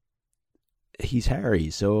he's Harry,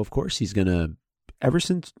 so of course he's going to, ever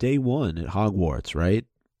since day one at Hogwarts, right?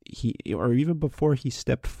 Or even before he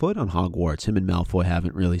stepped foot on Hogwarts, him and Malfoy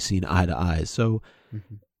haven't really seen eye to eye. So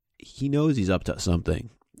he knows he's up to something,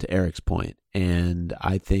 to Eric's point. And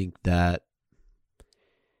I think that,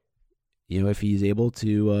 if he's able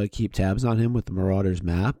to keep tabs on him with the Marauders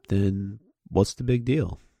map, then what's the big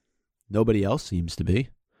deal? Nobody else seems to be.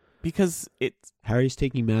 Because Harry's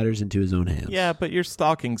taking matters into his own hands. Yeah, but you're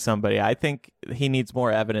stalking somebody. I think he needs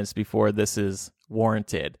more evidence before this is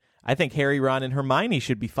warranted. I think Harry, Ron, and Hermione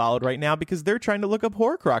should be followed right now because they're trying to look up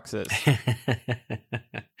Horcruxes.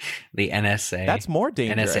 The NSA. That's more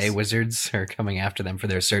dangerous. NSA wizards are coming after them for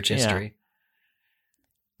their search history. Yeah.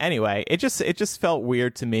 Anyway, it just felt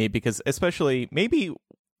weird to me because especially maybe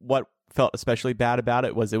what felt especially bad about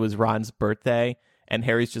it was Ron's birthday and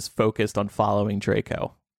Harry's just focused on following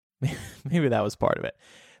Draco. Maybe that was part of it.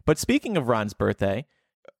 But speaking of Ron's birthday,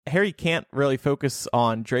 Harry can't really focus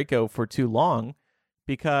on Draco for too long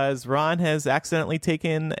because Ron has accidentally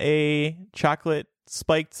taken a chocolate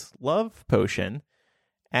spiked love potion,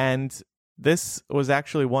 and this was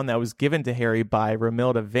actually one that was given to Harry by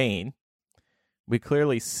Romilda Vane. We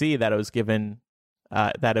clearly see that it was given,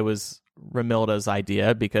 that it was Romilda's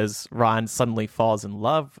idea, because Ron suddenly falls in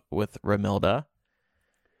love with Romilda.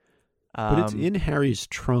 But it's in Harry's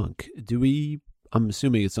trunk. I'm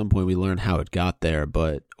assuming at some point we learn how it got there,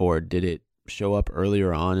 or did it show up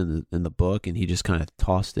earlier on in the book and he just kind of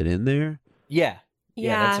tossed it in there? Yeah.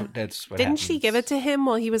 Yeah. That's what Didn't happens. she give it to him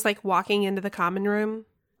while he was like walking into the common room?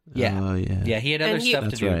 Yeah. Oh, yeah. Yeah, he had other stuff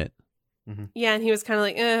That's to do. right. Mm-hmm. Yeah, and he was kind of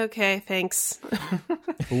like, okay, thanks.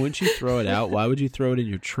 But wouldn't you throw it out? Why would you throw it in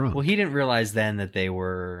your trunk? Well, he didn't realize then that they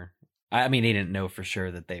were... I mean, he didn't know for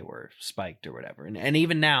sure that they were spiked or whatever. And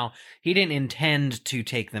even now, he didn't intend to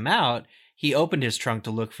take them out. He opened his trunk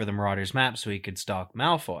to look for the Marauder's map so he could stalk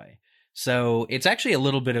Malfoy. So it's actually a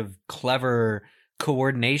little bit of clever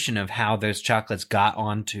coordination of how those chocolates got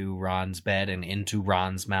onto Ron's bed and into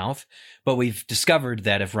Ron's mouth. But we've discovered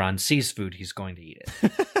that if Ron sees food, he's going to eat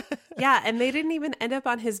it. Yeah, and they didn't even end up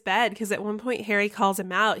on his bed, because at one point Harry calls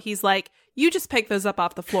him out. He's like, you just picked those up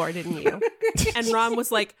off the floor, didn't you? And Ron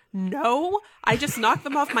was like, no, I just knocked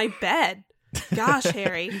them off my bed. Gosh,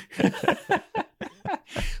 Harry.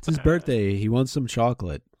 It's his birthday. He wants some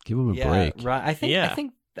chocolate. Give him a break. Ron, I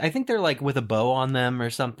think they're like with a bow on them or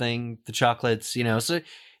something, the chocolates, you know. So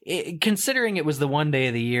considering it was the one day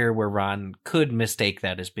of the year where Ron could mistake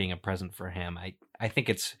that as being a present for him, I think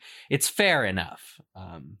it's fair enough.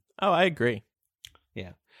 Oh, I agree.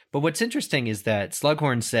 Yeah. But what's interesting is that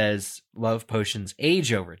Slughorn says love potions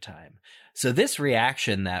age over time. So this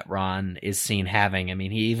reaction that Ron is seen having, I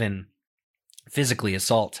mean, he even physically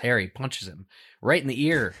assaults Harry, punches him right in the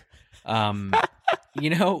ear. You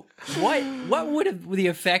know, what would have the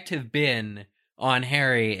effect have been on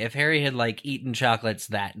Harry if Harry had like eaten chocolates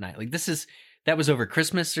that night? Like that was over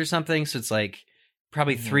Christmas or something. So it's like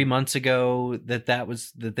probably 3 months ago that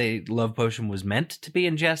the love potion was meant to be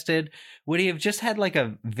ingested. Would he have just had like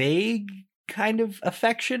a vague kind of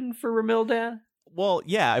affection for Romilda? Well,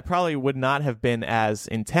 yeah, it probably would not have been as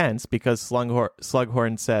intense, because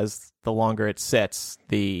Slughorn says the longer it sits,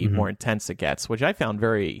 the more intense it gets, which I found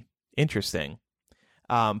very interesting.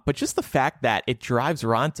 But just the fact that it drives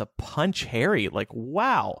Ron to punch Harry, like,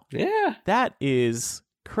 wow. Yeah. That is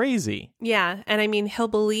crazy. Yeah, and I mean, he'll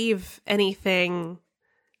believe anything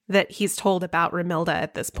that he's told about Romilda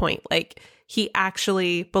at this point. Like, he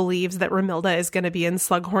actually believes that Romilda is going to be in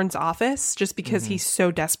Slughorn's office just because he's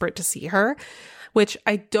so desperate to see her, which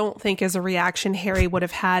I don't think is a reaction Harry would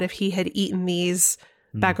have had if he had eaten these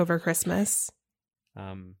back over Christmas.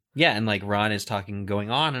 Yeah, and like Ron is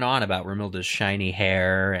going on and on about Romilda's shiny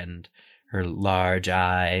hair and her large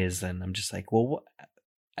eyes, and I'm just like, well,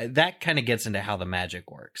 that kind of gets into how the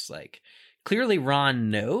magic works. Like, clearly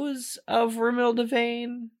Ron knows of Romilda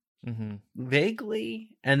Vane, vaguely,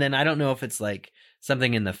 and then I don't know if it's like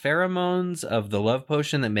something in the pheromones of the love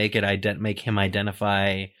potion that make him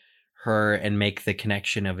identify her and make the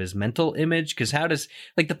connection of his mental image. Because how does,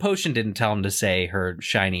 like, the potion didn't tell him to say her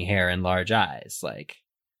shiny hair and large eyes, like.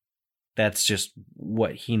 That's just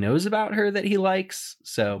what he knows about her that he likes.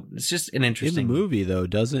 So it's just an interesting... In the movie, though,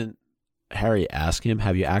 doesn't Harry ask him,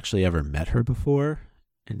 have you actually ever met her before?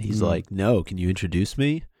 And he's like, no, can you introduce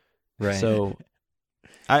me? Right. So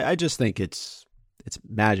I just think it's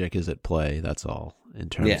magic is at play, that's all, in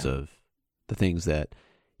terms of the things that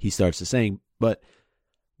he starts to saying. But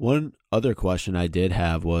one other question I did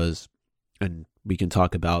have was, and we can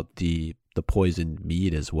talk about the poisoned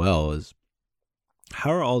mead as well, is how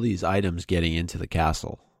are all these items getting into the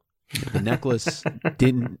castle? The necklace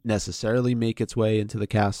didn't necessarily make its way into the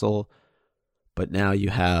castle, but now you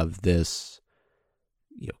have this,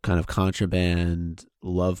 kind of contraband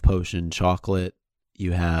love potion chocolate.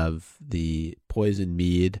 You have the poison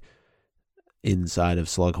mead inside of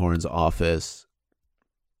Slughorn's office.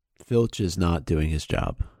 Filch is not doing his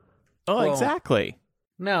job. Oh, Well, exactly.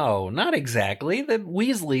 No, not exactly. The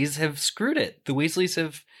Weasleys have screwed it. The Weasleys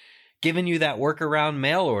have given you that workaround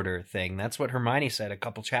mail order thing. That's what Hermione said a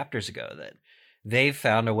couple chapters ago, that they've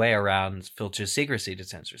found a way around Filch's secrecy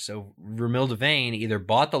dispenser. So Romilda Vane either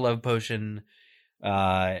bought the love potion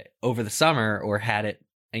over the summer or had it,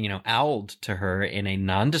 owled to her in a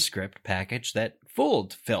nondescript package that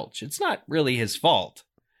fooled Filch. It's not really his fault.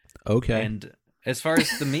 Okay. And as far as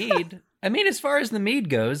the mead,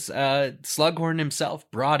 goes, Slughorn himself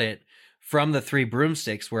brought it from the Three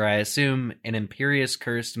Broomsticks, where I assume an Imperious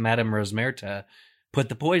cursed Madame Rosmerta put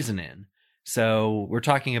the poison in. So we're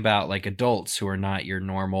talking about like adults who are not your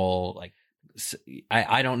normal, like,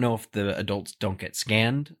 I don't know if the adults don't get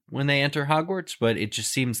scanned when they enter Hogwarts, but it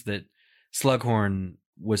just seems that Slughorn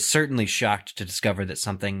was certainly shocked to discover that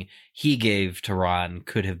something he gave to Ron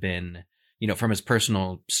could have been, from his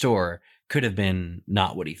personal store, could have been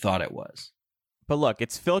not what he thought it was. But look,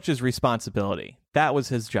 it's Filch's responsibility. That was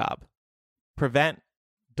his job. Prevent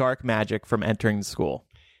dark magic from entering the school.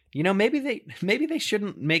 Maybe they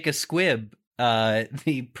shouldn't make a squib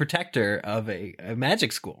the protector of a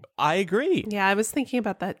magic school. I agree. Yeah, I was thinking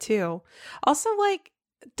about that too. Also,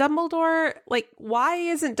 Dumbledore, why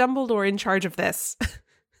isn't Dumbledore in charge of this?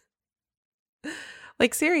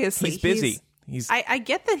 Seriously. He's busy. I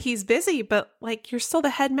get that he's busy, but you're still the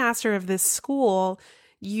headmaster of this school.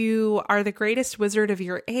 You are the greatest wizard of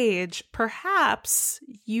your age. Perhaps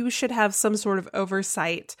you should have some sort of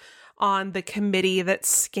oversight on the committee that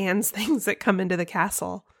scans things that come into the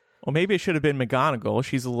castle. Well, maybe it should have been McGonagall.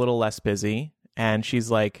 She's a little less busy, and she's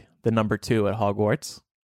the number 2 at Hogwarts.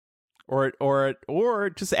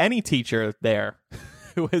 Or just any teacher there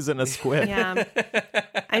who isn't a squib. Yeah.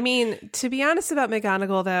 I mean, to be honest about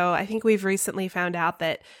McGonagall, though, I think we've recently found out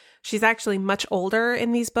that she's actually much older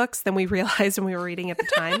in these books than we realized when we were reading at the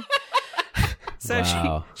time. So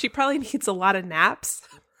Wow. she probably needs a lot of naps.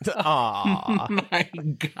 Aw. Oh my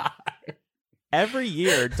God. Every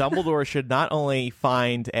year, Dumbledore should not only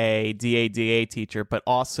find a DADA teacher, but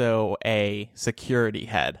also a security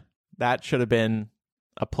head. That should have been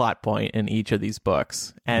a plot point in each of these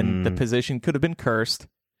books. And the position could have been cursed,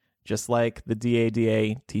 just like the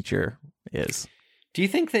DADA teacher is. Do you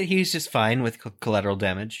think that he's just fine with collateral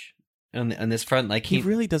damage on this front? He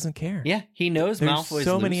really doesn't care. Yeah, he knows There's Malfoy's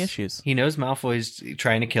so loose. many issues. He knows Malfoy's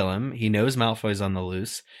trying to kill him. He knows Malfoy's on the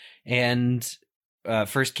loose. And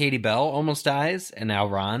first Katie Bell almost dies, and now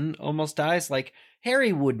Ron almost dies.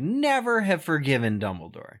 Harry would never have forgiven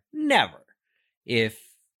Dumbledore. Never. If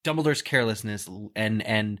Dumbledore's carelessness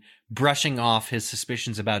and brushing off his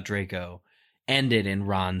suspicions about Draco ended in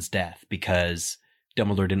Ron's death because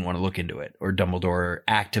Dumbledore didn't want to look into it, or Dumbledore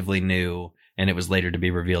actively knew, and it was later to be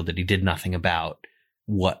revealed that he did nothing about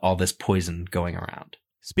what all this poison going around.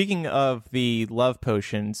 Speaking of the love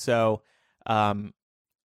potion, so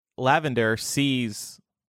Lavender sees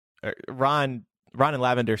Ron and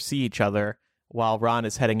Lavender see each other while Ron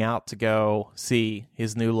is heading out to go see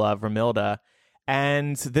his new love, Romilda,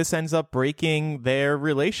 and this ends up breaking their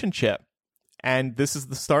relationship. And this is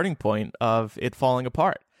the starting point of it falling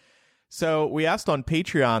apart. So we asked on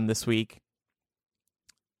Patreon this week,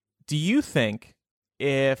 do you think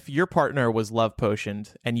if your partner was love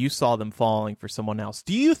potioned and you saw them falling for someone else,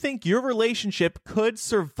 do you think your relationship could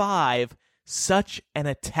survive such an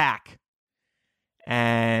attack?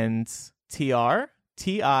 And Tiare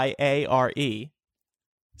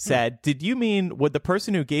said, did you mean, would the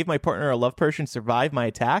person who gave my partner a love potion survive my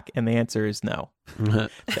attack? And the answer is no.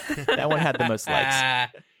 That one had the most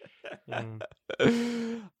likes.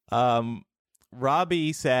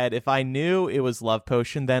 Robbie said, if I knew it was love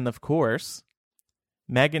potion, then of course.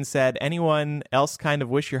 Megan said, anyone else kind of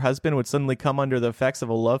wish your husband would suddenly come under the effects of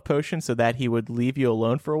a love potion so that he would leave you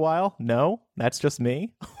alone for a while? No, that's just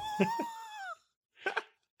me.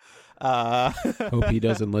 Hope he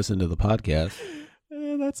doesn't listen to the podcast.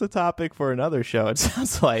 That's a topic for another show, it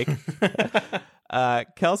sounds like.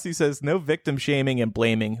 Kelsey says, no victim shaming and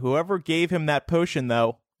blaming. Whoever gave him that potion,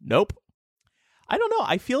 though, nope. I don't know.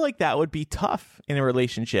 I feel like that would be tough in a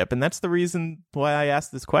relationship, and that's the reason why I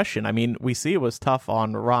asked this question. I mean, we see it was tough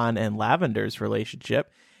on Ron and Lavender's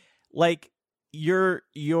relationship. Your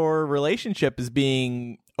relationship is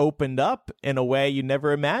being opened up in a way you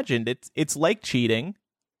never imagined. It's like cheating.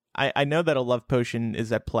 I know that a love potion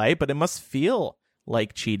is at play, but it must feel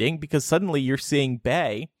like cheating because suddenly you're seeing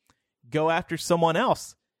Bae go after someone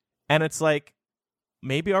else. And it's like,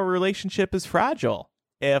 maybe our relationship is fragile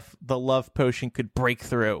if the love potion could break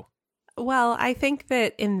through. Well, I think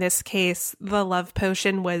that in this case, the love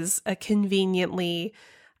potion was a conveniently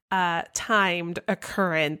timed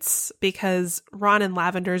occurrence because Ron and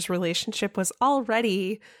Lavender's relationship was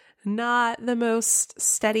already not the most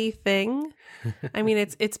steady thing. I mean,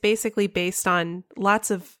 it's basically based on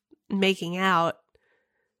lots of making out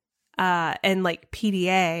and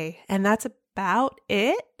PDA, and that's about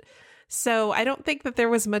it. So I don't think that there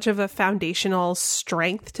was much of a foundational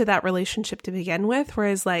strength to that relationship to begin with.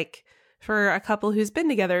 Whereas for a couple who's been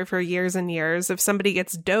together for years and years, if somebody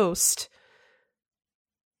gets dosed,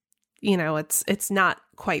 it's not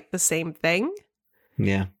quite the same thing.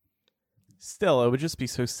 Yeah. Still, it would just be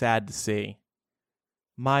so sad to see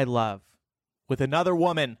my love with another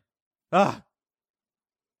woman. Ugh.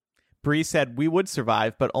 Bree said we would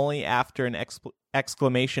survive, but only after an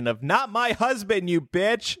exclamation of, not my husband, you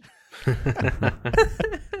bitch.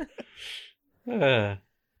 Yeah,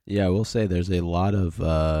 we'll say there's a lot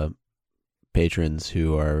of patrons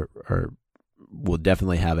who will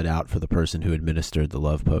definitely have it out for the person who administered the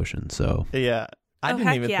love potion. So Yeah. I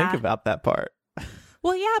didn't even think about that part.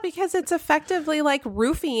 Well, yeah, because it's effectively like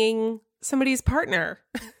roofing somebody's partner.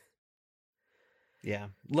 Yeah.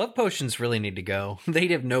 Love potions really need to go.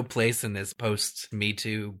 They'd have no place in this post-Me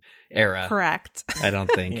Too era. Correct. I don't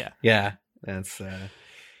think. Yeah. That's,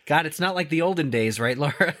 God, it's not like the olden days, right,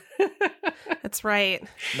 Laura? That's right.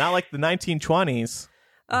 Not like the 1920s.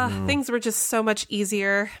 Things were just so much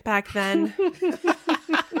easier back then.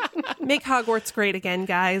 Make Hogwarts great again,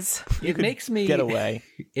 guys. It makes me get away.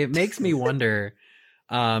 It makes me wonder,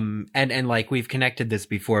 and like we've connected this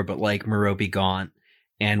before, but like Merope Gaunt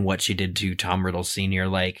and what she did to Tom Riddle Sr.,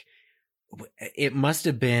 like it must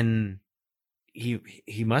have been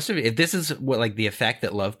he must have, if this is what like the effect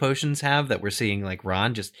that love potions have, that we're seeing like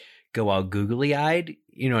Ron just go all googly eyed,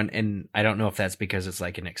 you know, and I don't know if that's because it's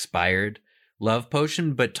like an expired love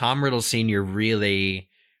potion, but Tom Riddle Sr. really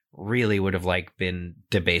would have like been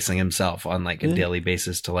debasing himself on like a daily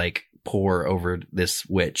basis to like pour over this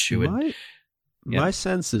witch who would. My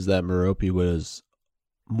sense is that Merope was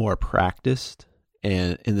more practiced,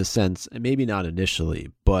 and in the sense, maybe not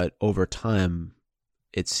initially, but over time,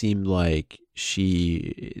 it seemed like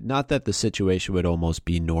not that the situation would almost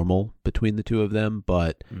be normal between the two of them,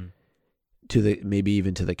 but maybe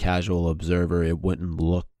even to the casual observer, it wouldn't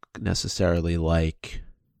look necessarily like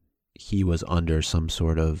he was under some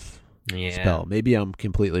sort of spell. Maybe I'm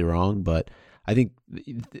completely wrong, but I think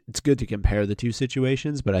it's good to compare the two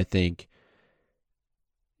situations. But I think,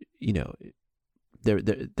 you know,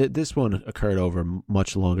 this one occurred over a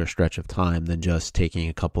much longer stretch of time than just taking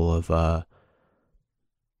a couple of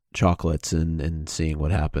chocolates and seeing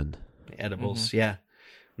what happened. Edibles, yeah.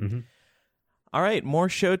 Mm-hmm. All right, more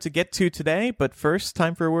show to get to today, but first,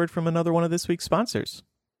 time for a word from another one of this week's sponsors.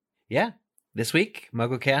 Yeah. This week,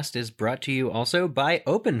 MuggleCast is brought to you also by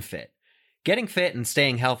OpenFit. Getting fit and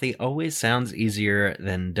staying healthy always sounds easier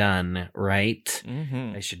than done, right?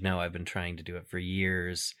 Mm-hmm. I should know. I've been trying to do it for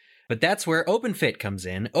years. But that's where OpenFit comes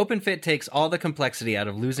in. OpenFit takes all the complexity out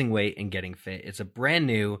of losing weight and getting fit. It's a brand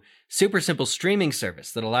new, super simple streaming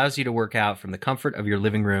service that allows you to work out from the comfort of your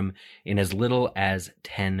living room in as little as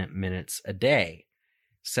 10 minutes a day.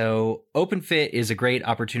 So OpenFit is a great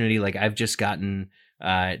opportunity. Like I've just gotten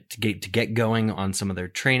to get going on some of their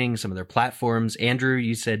training, some of their platforms. Andrew,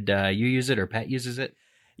 you said you use it, or Pat uses it?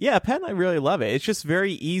 Yeah, Pat and I really love it. It's just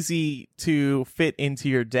very easy to fit into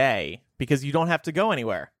your day because you don't have to go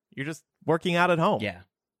anywhere. You're just working out at home.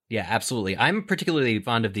 Yeah, absolutely. I'm particularly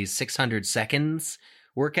fond of these 600 seconds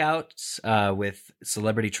workouts with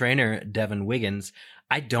celebrity trainer Devin Wiggins.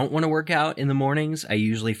 I don't want to work out in the mornings. I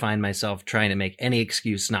usually find myself trying to make any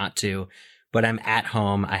excuse not to, but I'm at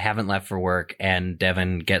home. I haven't left for work, and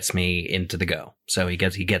Devin gets me into the go. So he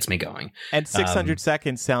gets me going. And 600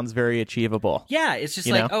 seconds sounds very achievable. Yeah, it's just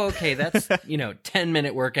oh, okay, that's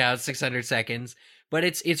 10-minute workout, 600 seconds. But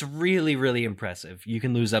it's really, really impressive. You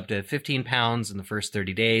can lose up to 15 pounds in the first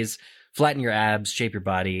 30 days, flatten your abs, shape your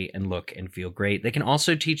body, and look and feel great. They can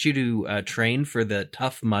also teach you to train for the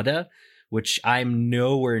Tough Mudda, which I'm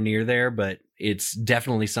nowhere near there, but it's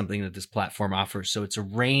definitely something that this platform offers. So it's a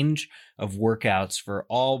range of workouts for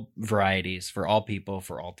all varieties, for all people,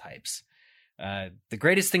 for all types. The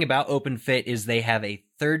greatest thing about OpenFit is they have a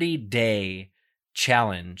 30-day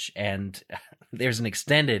challenge, and there's an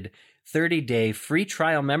extended 30-day free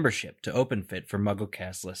trial membership to OpenFit for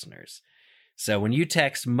MuggleCast listeners. So when you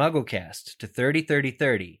text MuggleCast to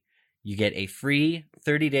 303030, you get a free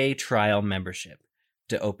 30-day trial membership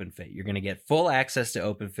to OpenFit. You're going to get full access to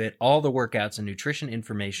OpenFit, all the workouts and nutrition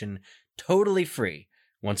information, totally free.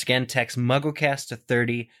 Once again, text MuggleCast to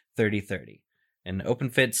 303030. And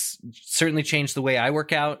OpenFit's certainly changed the way I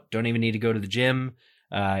work out. Don't even need to go to the gym.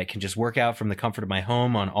 I can just work out from the comfort of my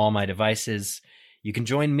home on all my devices. You can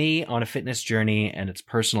join me on a fitness journey, and it's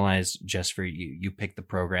personalized just for you. You pick the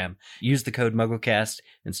program. Use the code MuggleCast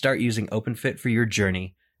and start using OpenFit for your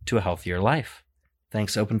journey to a healthier life.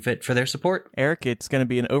 Thanks, OpenFit, for their support. Eric, it's going to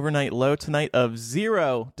be an overnight low tonight of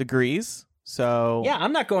 0 degrees. So yeah,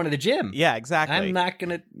 I'm not going to the gym. Yeah, exactly. I'm not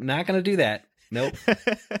gonna do that. Nope.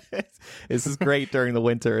 This is great during the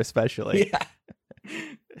winter, especially. Yeah.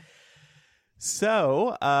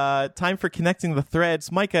 So, time for connecting the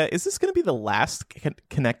threads. Micah, is this going to be the last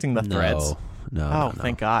connecting the threads? No.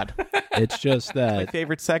 Thank God. It's just that my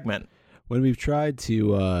favorite segment. When we've tried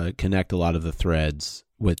to connect a lot of the threads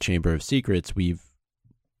with Chamber of Secrets, we've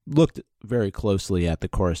looked very closely at the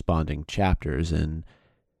corresponding chapters, and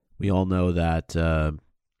we all know that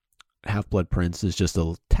Half-Blood Prince is just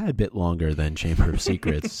a tad bit longer than Chamber of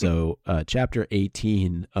Secrets. So, chapter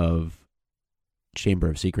 18 of Chamber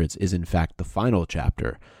of Secrets is in fact the final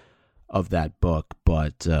chapter of that book.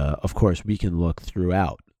 But of course, we can look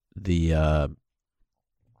throughout the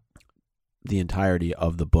entirety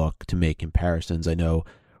of the book to make comparisons. I know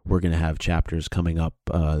we're going to have chapters coming up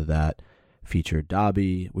that feature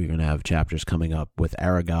Dobby. We're going to have chapters coming up with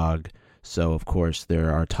Aragog. So, of course,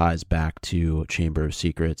 there are ties back to Chamber of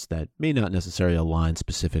Secrets that may not necessarily align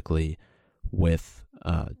specifically with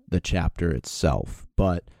the chapter itself.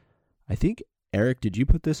 But I think, Eric, did you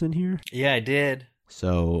put this in here? Yeah, I did.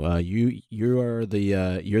 So you're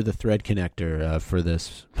the thread connector for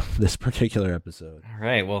this particular episode. All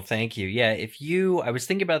right. Well, thank you. Yeah, I was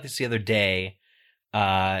thinking about this the other day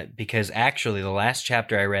because actually the last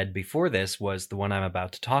chapter I read before this was the one I'm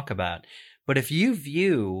about to talk about. But if you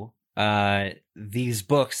view these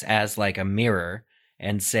books as like a mirror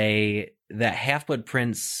and say that Half-Blood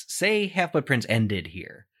Prince ended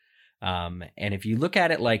here, and if you look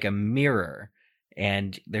at it like a mirror,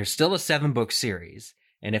 and there's still a 7-book series,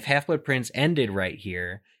 and if Half-Blood Prince ended right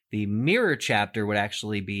here, the mirror chapter would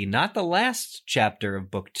actually be not the last chapter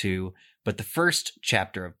of book 2, but the first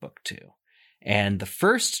chapter of book 2. And the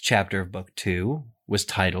first chapter of book 2 was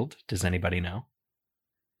titled, does anybody know?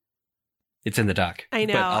 It's in the doc. I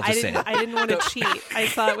know. I didn't want to cheat. I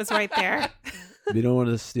saw it was right there. We don't want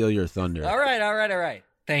to steal your thunder. All right.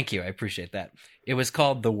 Thank you. I appreciate that. It was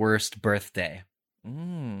called The Worst Birthday.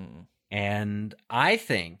 And I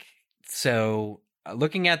think, so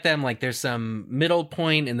looking at them, like there's some middle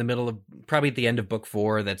point in the middle of, probably at the end of book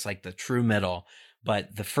 4, that's like the true middle.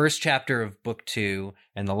 But the first chapter of book 2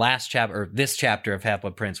 and the last chapter, or this chapter of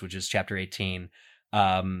Half-Blood Prince, which is chapter 18,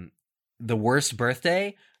 The Worst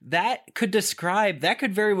Birthday, that could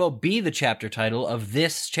very well be the chapter title of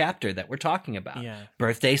this chapter that we're talking about. Yeah.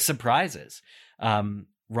 Birthday Surprises.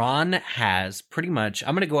 Ron has pretty much,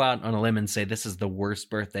 I'm going to go out on a limb and say this is the worst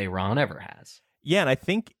birthday Ron ever has. Yeah, and I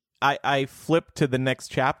think I flipped to the next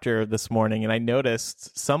chapter this morning and I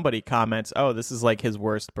noticed somebody comments, oh, this is like his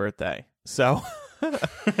worst birthday. So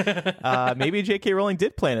maybe J.K. Rowling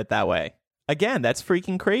did plan it that way. Again, that's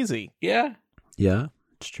freaking crazy. Yeah. Yeah,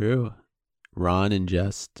 it's true. Ron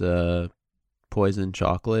ingests poison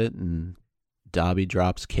chocolate and Dobby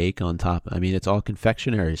drops cake on top. I mean, it's all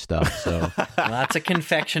confectionery stuff. So lots of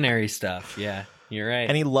confectionery stuff. Yeah, you're right.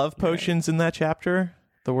 Any love potions in that chapter?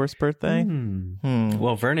 The worst birthday?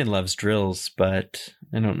 Well, Vernon loves drills, but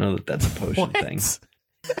I don't know that that's a potion thing.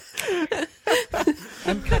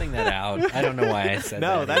 I'm cutting that out. I don't know why I said that.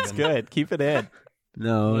 No, that's good. Keep it in.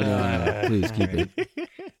 No. Please keep it.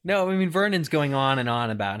 No, I mean, Vernon's going on and on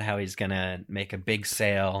about how he's going to make a big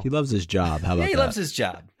sale. He loves his job. How about that? He loves his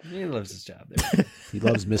job. He loves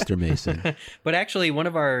Mr. Mason. But actually, one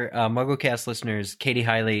of our MuggleCast listeners, Katie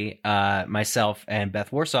Hiley, myself, and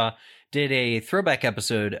Beth Warsaw, did a throwback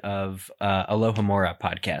episode of Aloha Mora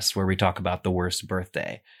podcast where we talk about the worst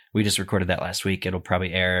birthday. We just recorded that last week. It'll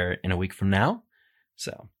probably air in a week from now.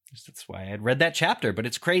 So that's why I had read that chapter, but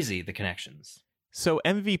it's crazy, the connections. So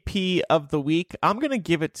MVP of the week, I'm going to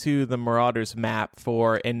give it to the Marauders map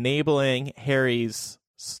for enabling Harry's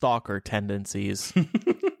stalker tendencies.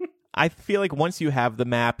 I feel like once you have the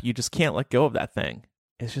map, you just can't let go of that thing.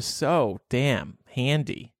 It's just so damn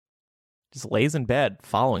handy. Just lays in bed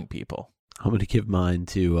following people. I'm going to give mine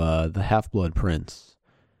to the Half-Blood Prince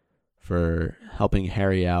for helping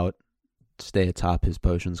Harry out, stay atop his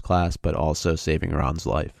potions class, but also saving Ron's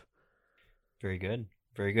life. Very good.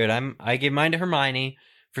 Very good. I gave mine to Hermione.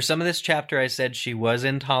 For some of this chapter, I said she was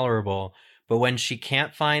intolerable, but when she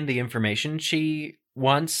can't find the information she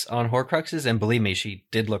wants on Horcruxes, and believe me, she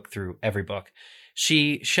did look through every book,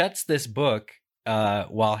 she shuts this book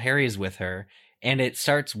while Harry is with her, and it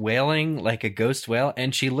starts wailing like a ghost whale,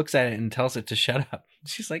 and she looks at it and tells it to shut up.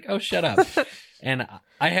 She's like, oh, shut up. And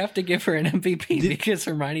I have to give her an MVP because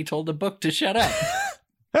Hermione told the book to shut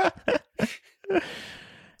up.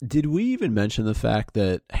 Did we even mention the fact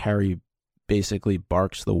that Harry basically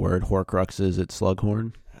barks the word Horcruxes at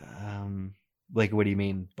Slughorn? Like, what do you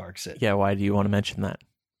mean, barks it? Yeah, why do you want to mention that?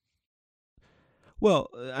 Well,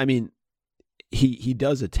 I mean, he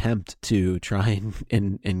does attempt to try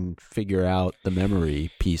and figure out the memory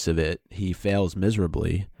piece of it. He fails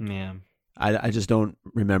miserably. Yeah. I just don't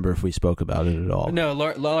remember if we spoke about it at all. No,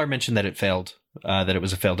 Laura mentioned that it failed, that it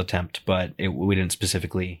was a failed attempt, but we didn't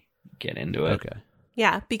specifically get into it. Okay.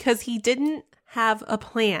 Yeah, because he didn't have a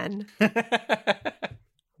plan.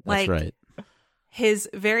 That's right. His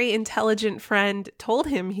very intelligent friend told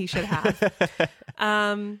him he should have.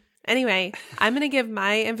 Anyway, I'm going to give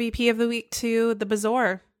my MVP of the week to the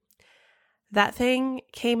Bazaar. That thing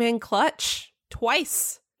came in clutch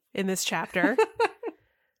twice in this chapter.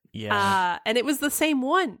 Yeah. And it was the same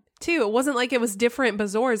one too. It wasn't like it was different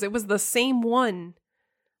bazaars. It was the same one.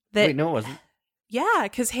 Wait, no, it wasn't. Yeah,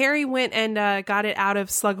 because Harry went and got it out of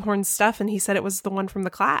Slughorn's stuff, and he said it was the one from the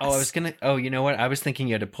class. Oh, you know what? I was thinking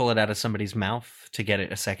you had to pull it out of somebody's mouth to get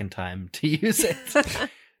it a second time to use it.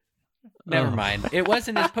 Never mind. It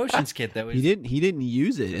wasn't his potions kit, though. He didn't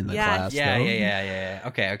use it in the class, though. Yeah.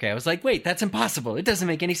 Okay. I was like, wait, that's impossible. It doesn't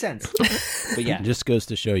make any sense. But yeah. It just goes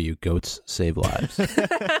to show you, goats save lives.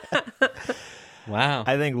 Wow.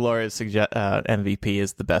 I think Laura's MVP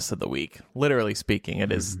is the best of the week. Literally speaking,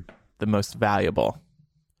 it is the most valuable.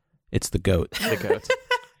 It's the goat. The goat.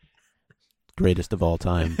 Greatest of all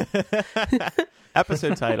time.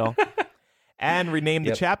 Episode title. And rename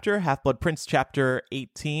the chapter, Half-Blood Prince Chapter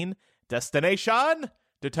 18, Destination,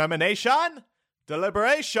 Determination,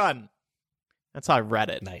 Deliberation. That's how I read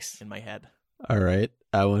it. Nice. In my head. All right.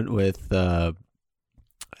 I went with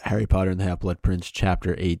Harry Potter and the Half-Blood Prince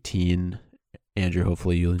Chapter 18. Andrew,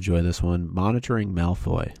 hopefully you'll enjoy this one. Monitoring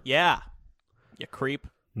Malfoy. Yeah. You creep.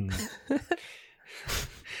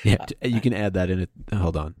 Yeah, you can add that in it.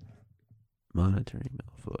 Hold on. Monitoring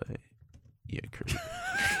Malfoy. Yeah, creep.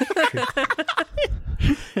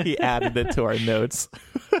 He added it to our notes.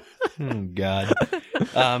 Oh, God.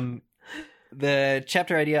 The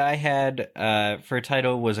chapter idea I had for a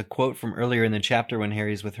title was a quote from earlier in the chapter when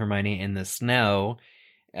Harry's with Hermione in the snow.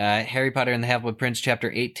 Harry Potter and the Half-Blood Prince, Chapter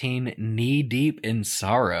 18, Knee Deep in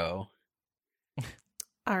Sorrow.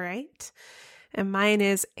 All right. And mine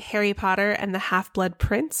is Harry Potter and the Half-Blood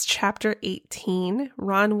Prince, Chapter 18,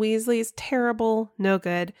 Ron Weasley's terrible, no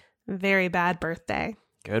good, very bad birthday.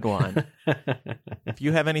 Good one. If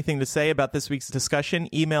you have anything to say about this week's discussion,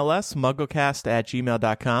 email us,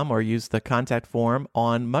 mugglecast@gmail.com, or use the contact form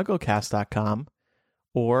on mugglecast.com,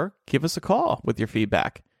 or give us a call with your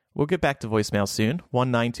feedback. We'll get back to voicemail soon.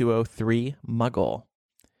 19203-MUGGLE.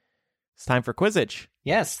 It's time for Quizzitch.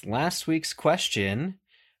 Yes, last week's question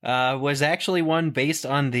was actually one based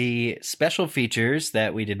on the special features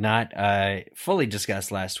that we did not fully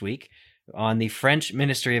discuss last week on the French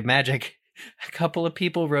Ministry of Magic. A couple of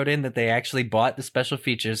people wrote in that they actually bought the special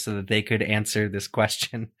features so that they could answer this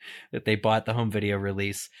question, that they bought the home video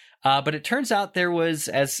release. But it turns out there was,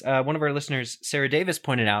 as one of our listeners, Sarah Davis,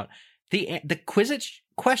 pointed out, the Quizzitch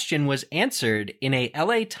question was answered in a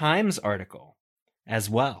LA Times article as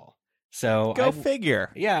well. So Go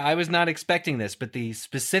figure. Yeah, I was not expecting this, but the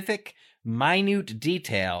specific minute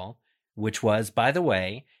detail, which was, by the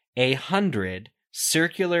way, 100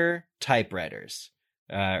 circular typewriters,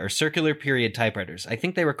 or circular period typewriters. I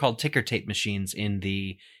think they were called ticker tape machines in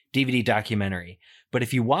the DVD documentary. But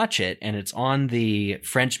if you watch it, and it's on the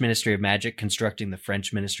French Ministry of Magic, Constructing the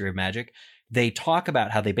French Ministry of Magic, they talk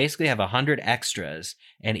about how they basically have 100 extras,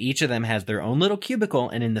 and each of them has their own little cubicle,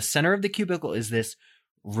 and in the center of the cubicle is this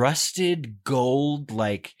rusted gold,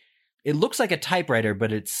 like, it looks like a typewriter,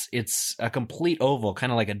 but it's a complete oval,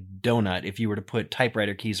 kind of like a donut if you were to put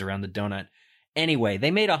typewriter keys around the donut. Anyway,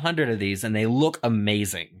 they made 100 of these, and they look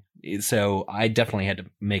amazing. So I definitely had to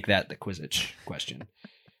make that the Quizzitch question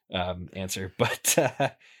answer. But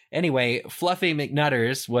anyway, Fluffy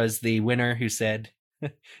McNutters was the winner, who said,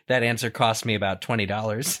 that answer cost me about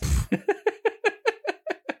 $20.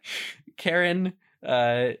 Karen,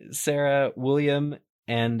 Sarah, William,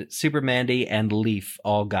 and Super Mandy and Leaf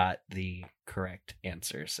all got the correct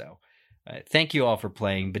answer. So thank you all for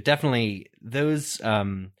playing. But definitely those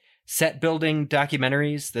set building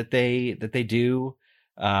documentaries that they do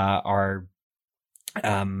are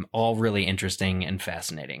all really interesting and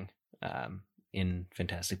fascinating in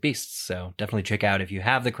Fantastic Beasts. So definitely check out if you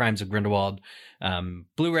have the Crimes of Grindelwald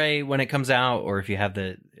Blu-ray when it comes out, or if you have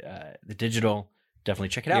the digital, definitely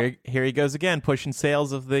check it out. Here he goes again, pushing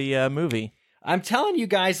sales of the movie. I'm telling you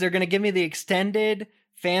guys, they're going to give me the extended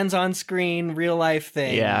fans on screen real life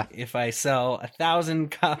thing. Yeah. If I sell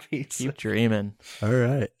 1,000 copies. Keep dreaming. All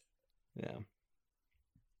right. Yeah.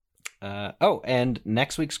 And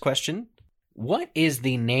next week's question: what is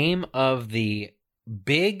the name of the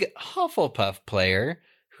big Hufflepuff player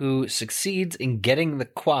who succeeds in getting the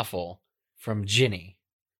quaffle from Ginny?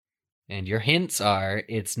 And your hints are: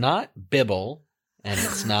 it's not Bibble and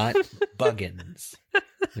it's not Buggins.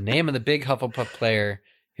 The name of the big Hufflepuff player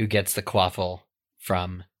who gets the quaffle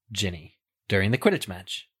from Ginny during the Quidditch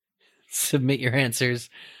match. Submit your answers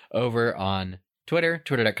over on Twitter,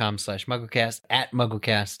 twitter.com/MuggleCast,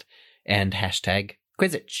 @MuggleCast, and hashtag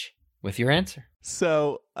Quizzitch with your answer.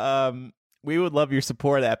 So, we would love your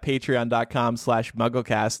support at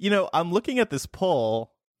patreon.com/MuggleCast. You know, I'm looking at this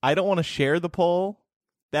poll. I don't want to share the poll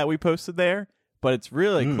that we posted there, but it's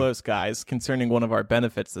really close, guys, concerning one of our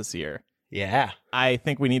benefits this year. Yeah. I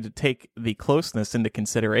think we need to take the closeness into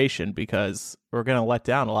consideration because we're going to let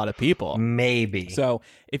down a lot of people. Maybe. So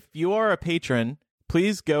if you are a patron,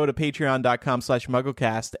 please go to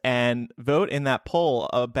patreon.com/MuggleCast and vote in that poll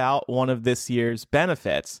about one of this year's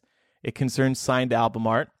benefits. It concerns signed album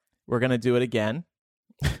art. We're going to do it again.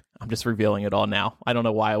 I'm just revealing it all now. I don't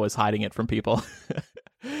know why I was hiding it from people.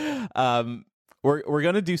 We're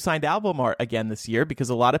going to do signed album art again this year because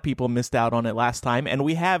a lot of people missed out on it last time, and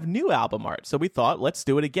we have new album art. So we thought, let's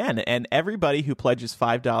do it again. And everybody who pledges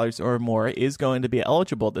 $5 or more is going to be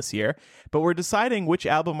eligible this year. But we're deciding which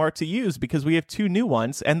album art to use because we have 2 new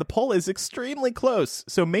ones, and the poll is extremely close.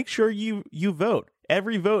 So make sure you vote.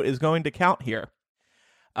 Every vote is going to count here.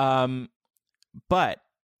 But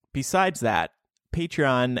besides that,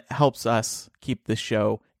 Patreon helps us keep the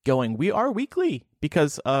show going. We are weekly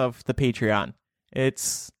because of the Patreon.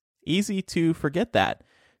 It's easy to forget that.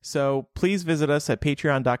 So please visit us at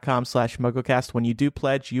patreon.com/MuggleCast. When you do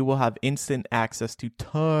pledge, you will have instant access to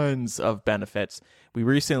tons of benefits. We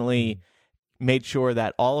recently made sure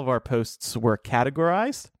that all of our posts were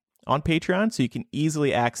categorized on Patreon, so you can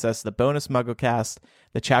easily access the bonus MuggleCast,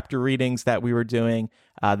 the chapter readings that we were doing,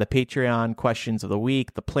 the Patreon questions of the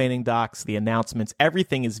week, the planning docs, the announcements.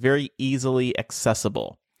 Everything is very easily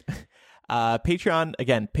accessible. Patreon,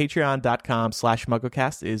 again,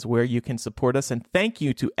 patreon.com/MuggleCast is where you can support us. And thank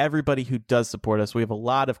you to everybody who does support us. We have a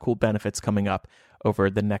lot of cool benefits coming up over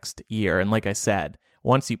the next year. And like I said,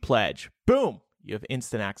 once you pledge, boom, you have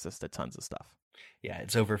instant access to tons of stuff. Yeah,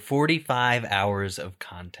 it's over 45 hours of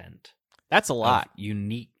content. That's a lot.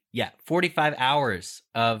 Unique. Yeah, 45 hours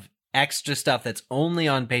of extra stuff that's only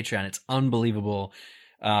on Patreon. It's unbelievable.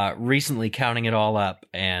 Recently counting it all up,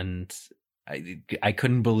 and I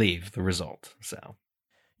couldn't believe the result. So,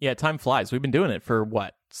 yeah, time flies. We've been doing it for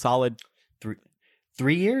what? Solid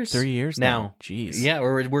 3 years. 3 years now. Jeez. Yeah,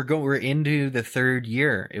 we're into the 3rd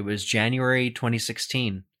year. It was January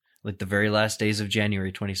 2016, like the very last days of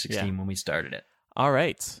January 2016 when we started it. All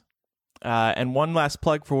right. And one last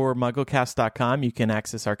plug for MuggleCast.com. You can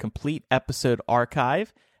access our complete episode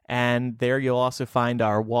archive. And there you'll also find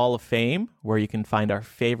our Wall of Fame, where you can find our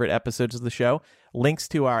favorite episodes of the show. Links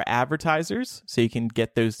to our advertisers, so you can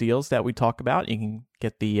get those deals that we talk about. You can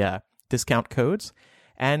get the discount codes.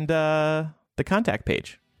 And the contact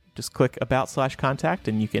page. Just click about/contact,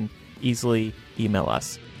 and you can easily email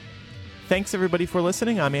us. Thanks, everybody, for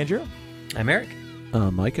listening. I'm Andrew. I'm Eric.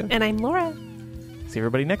 Micah. And I'm Laura. See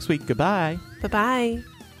everybody next week. Goodbye. Bye-bye.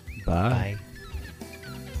 Bye. Bye.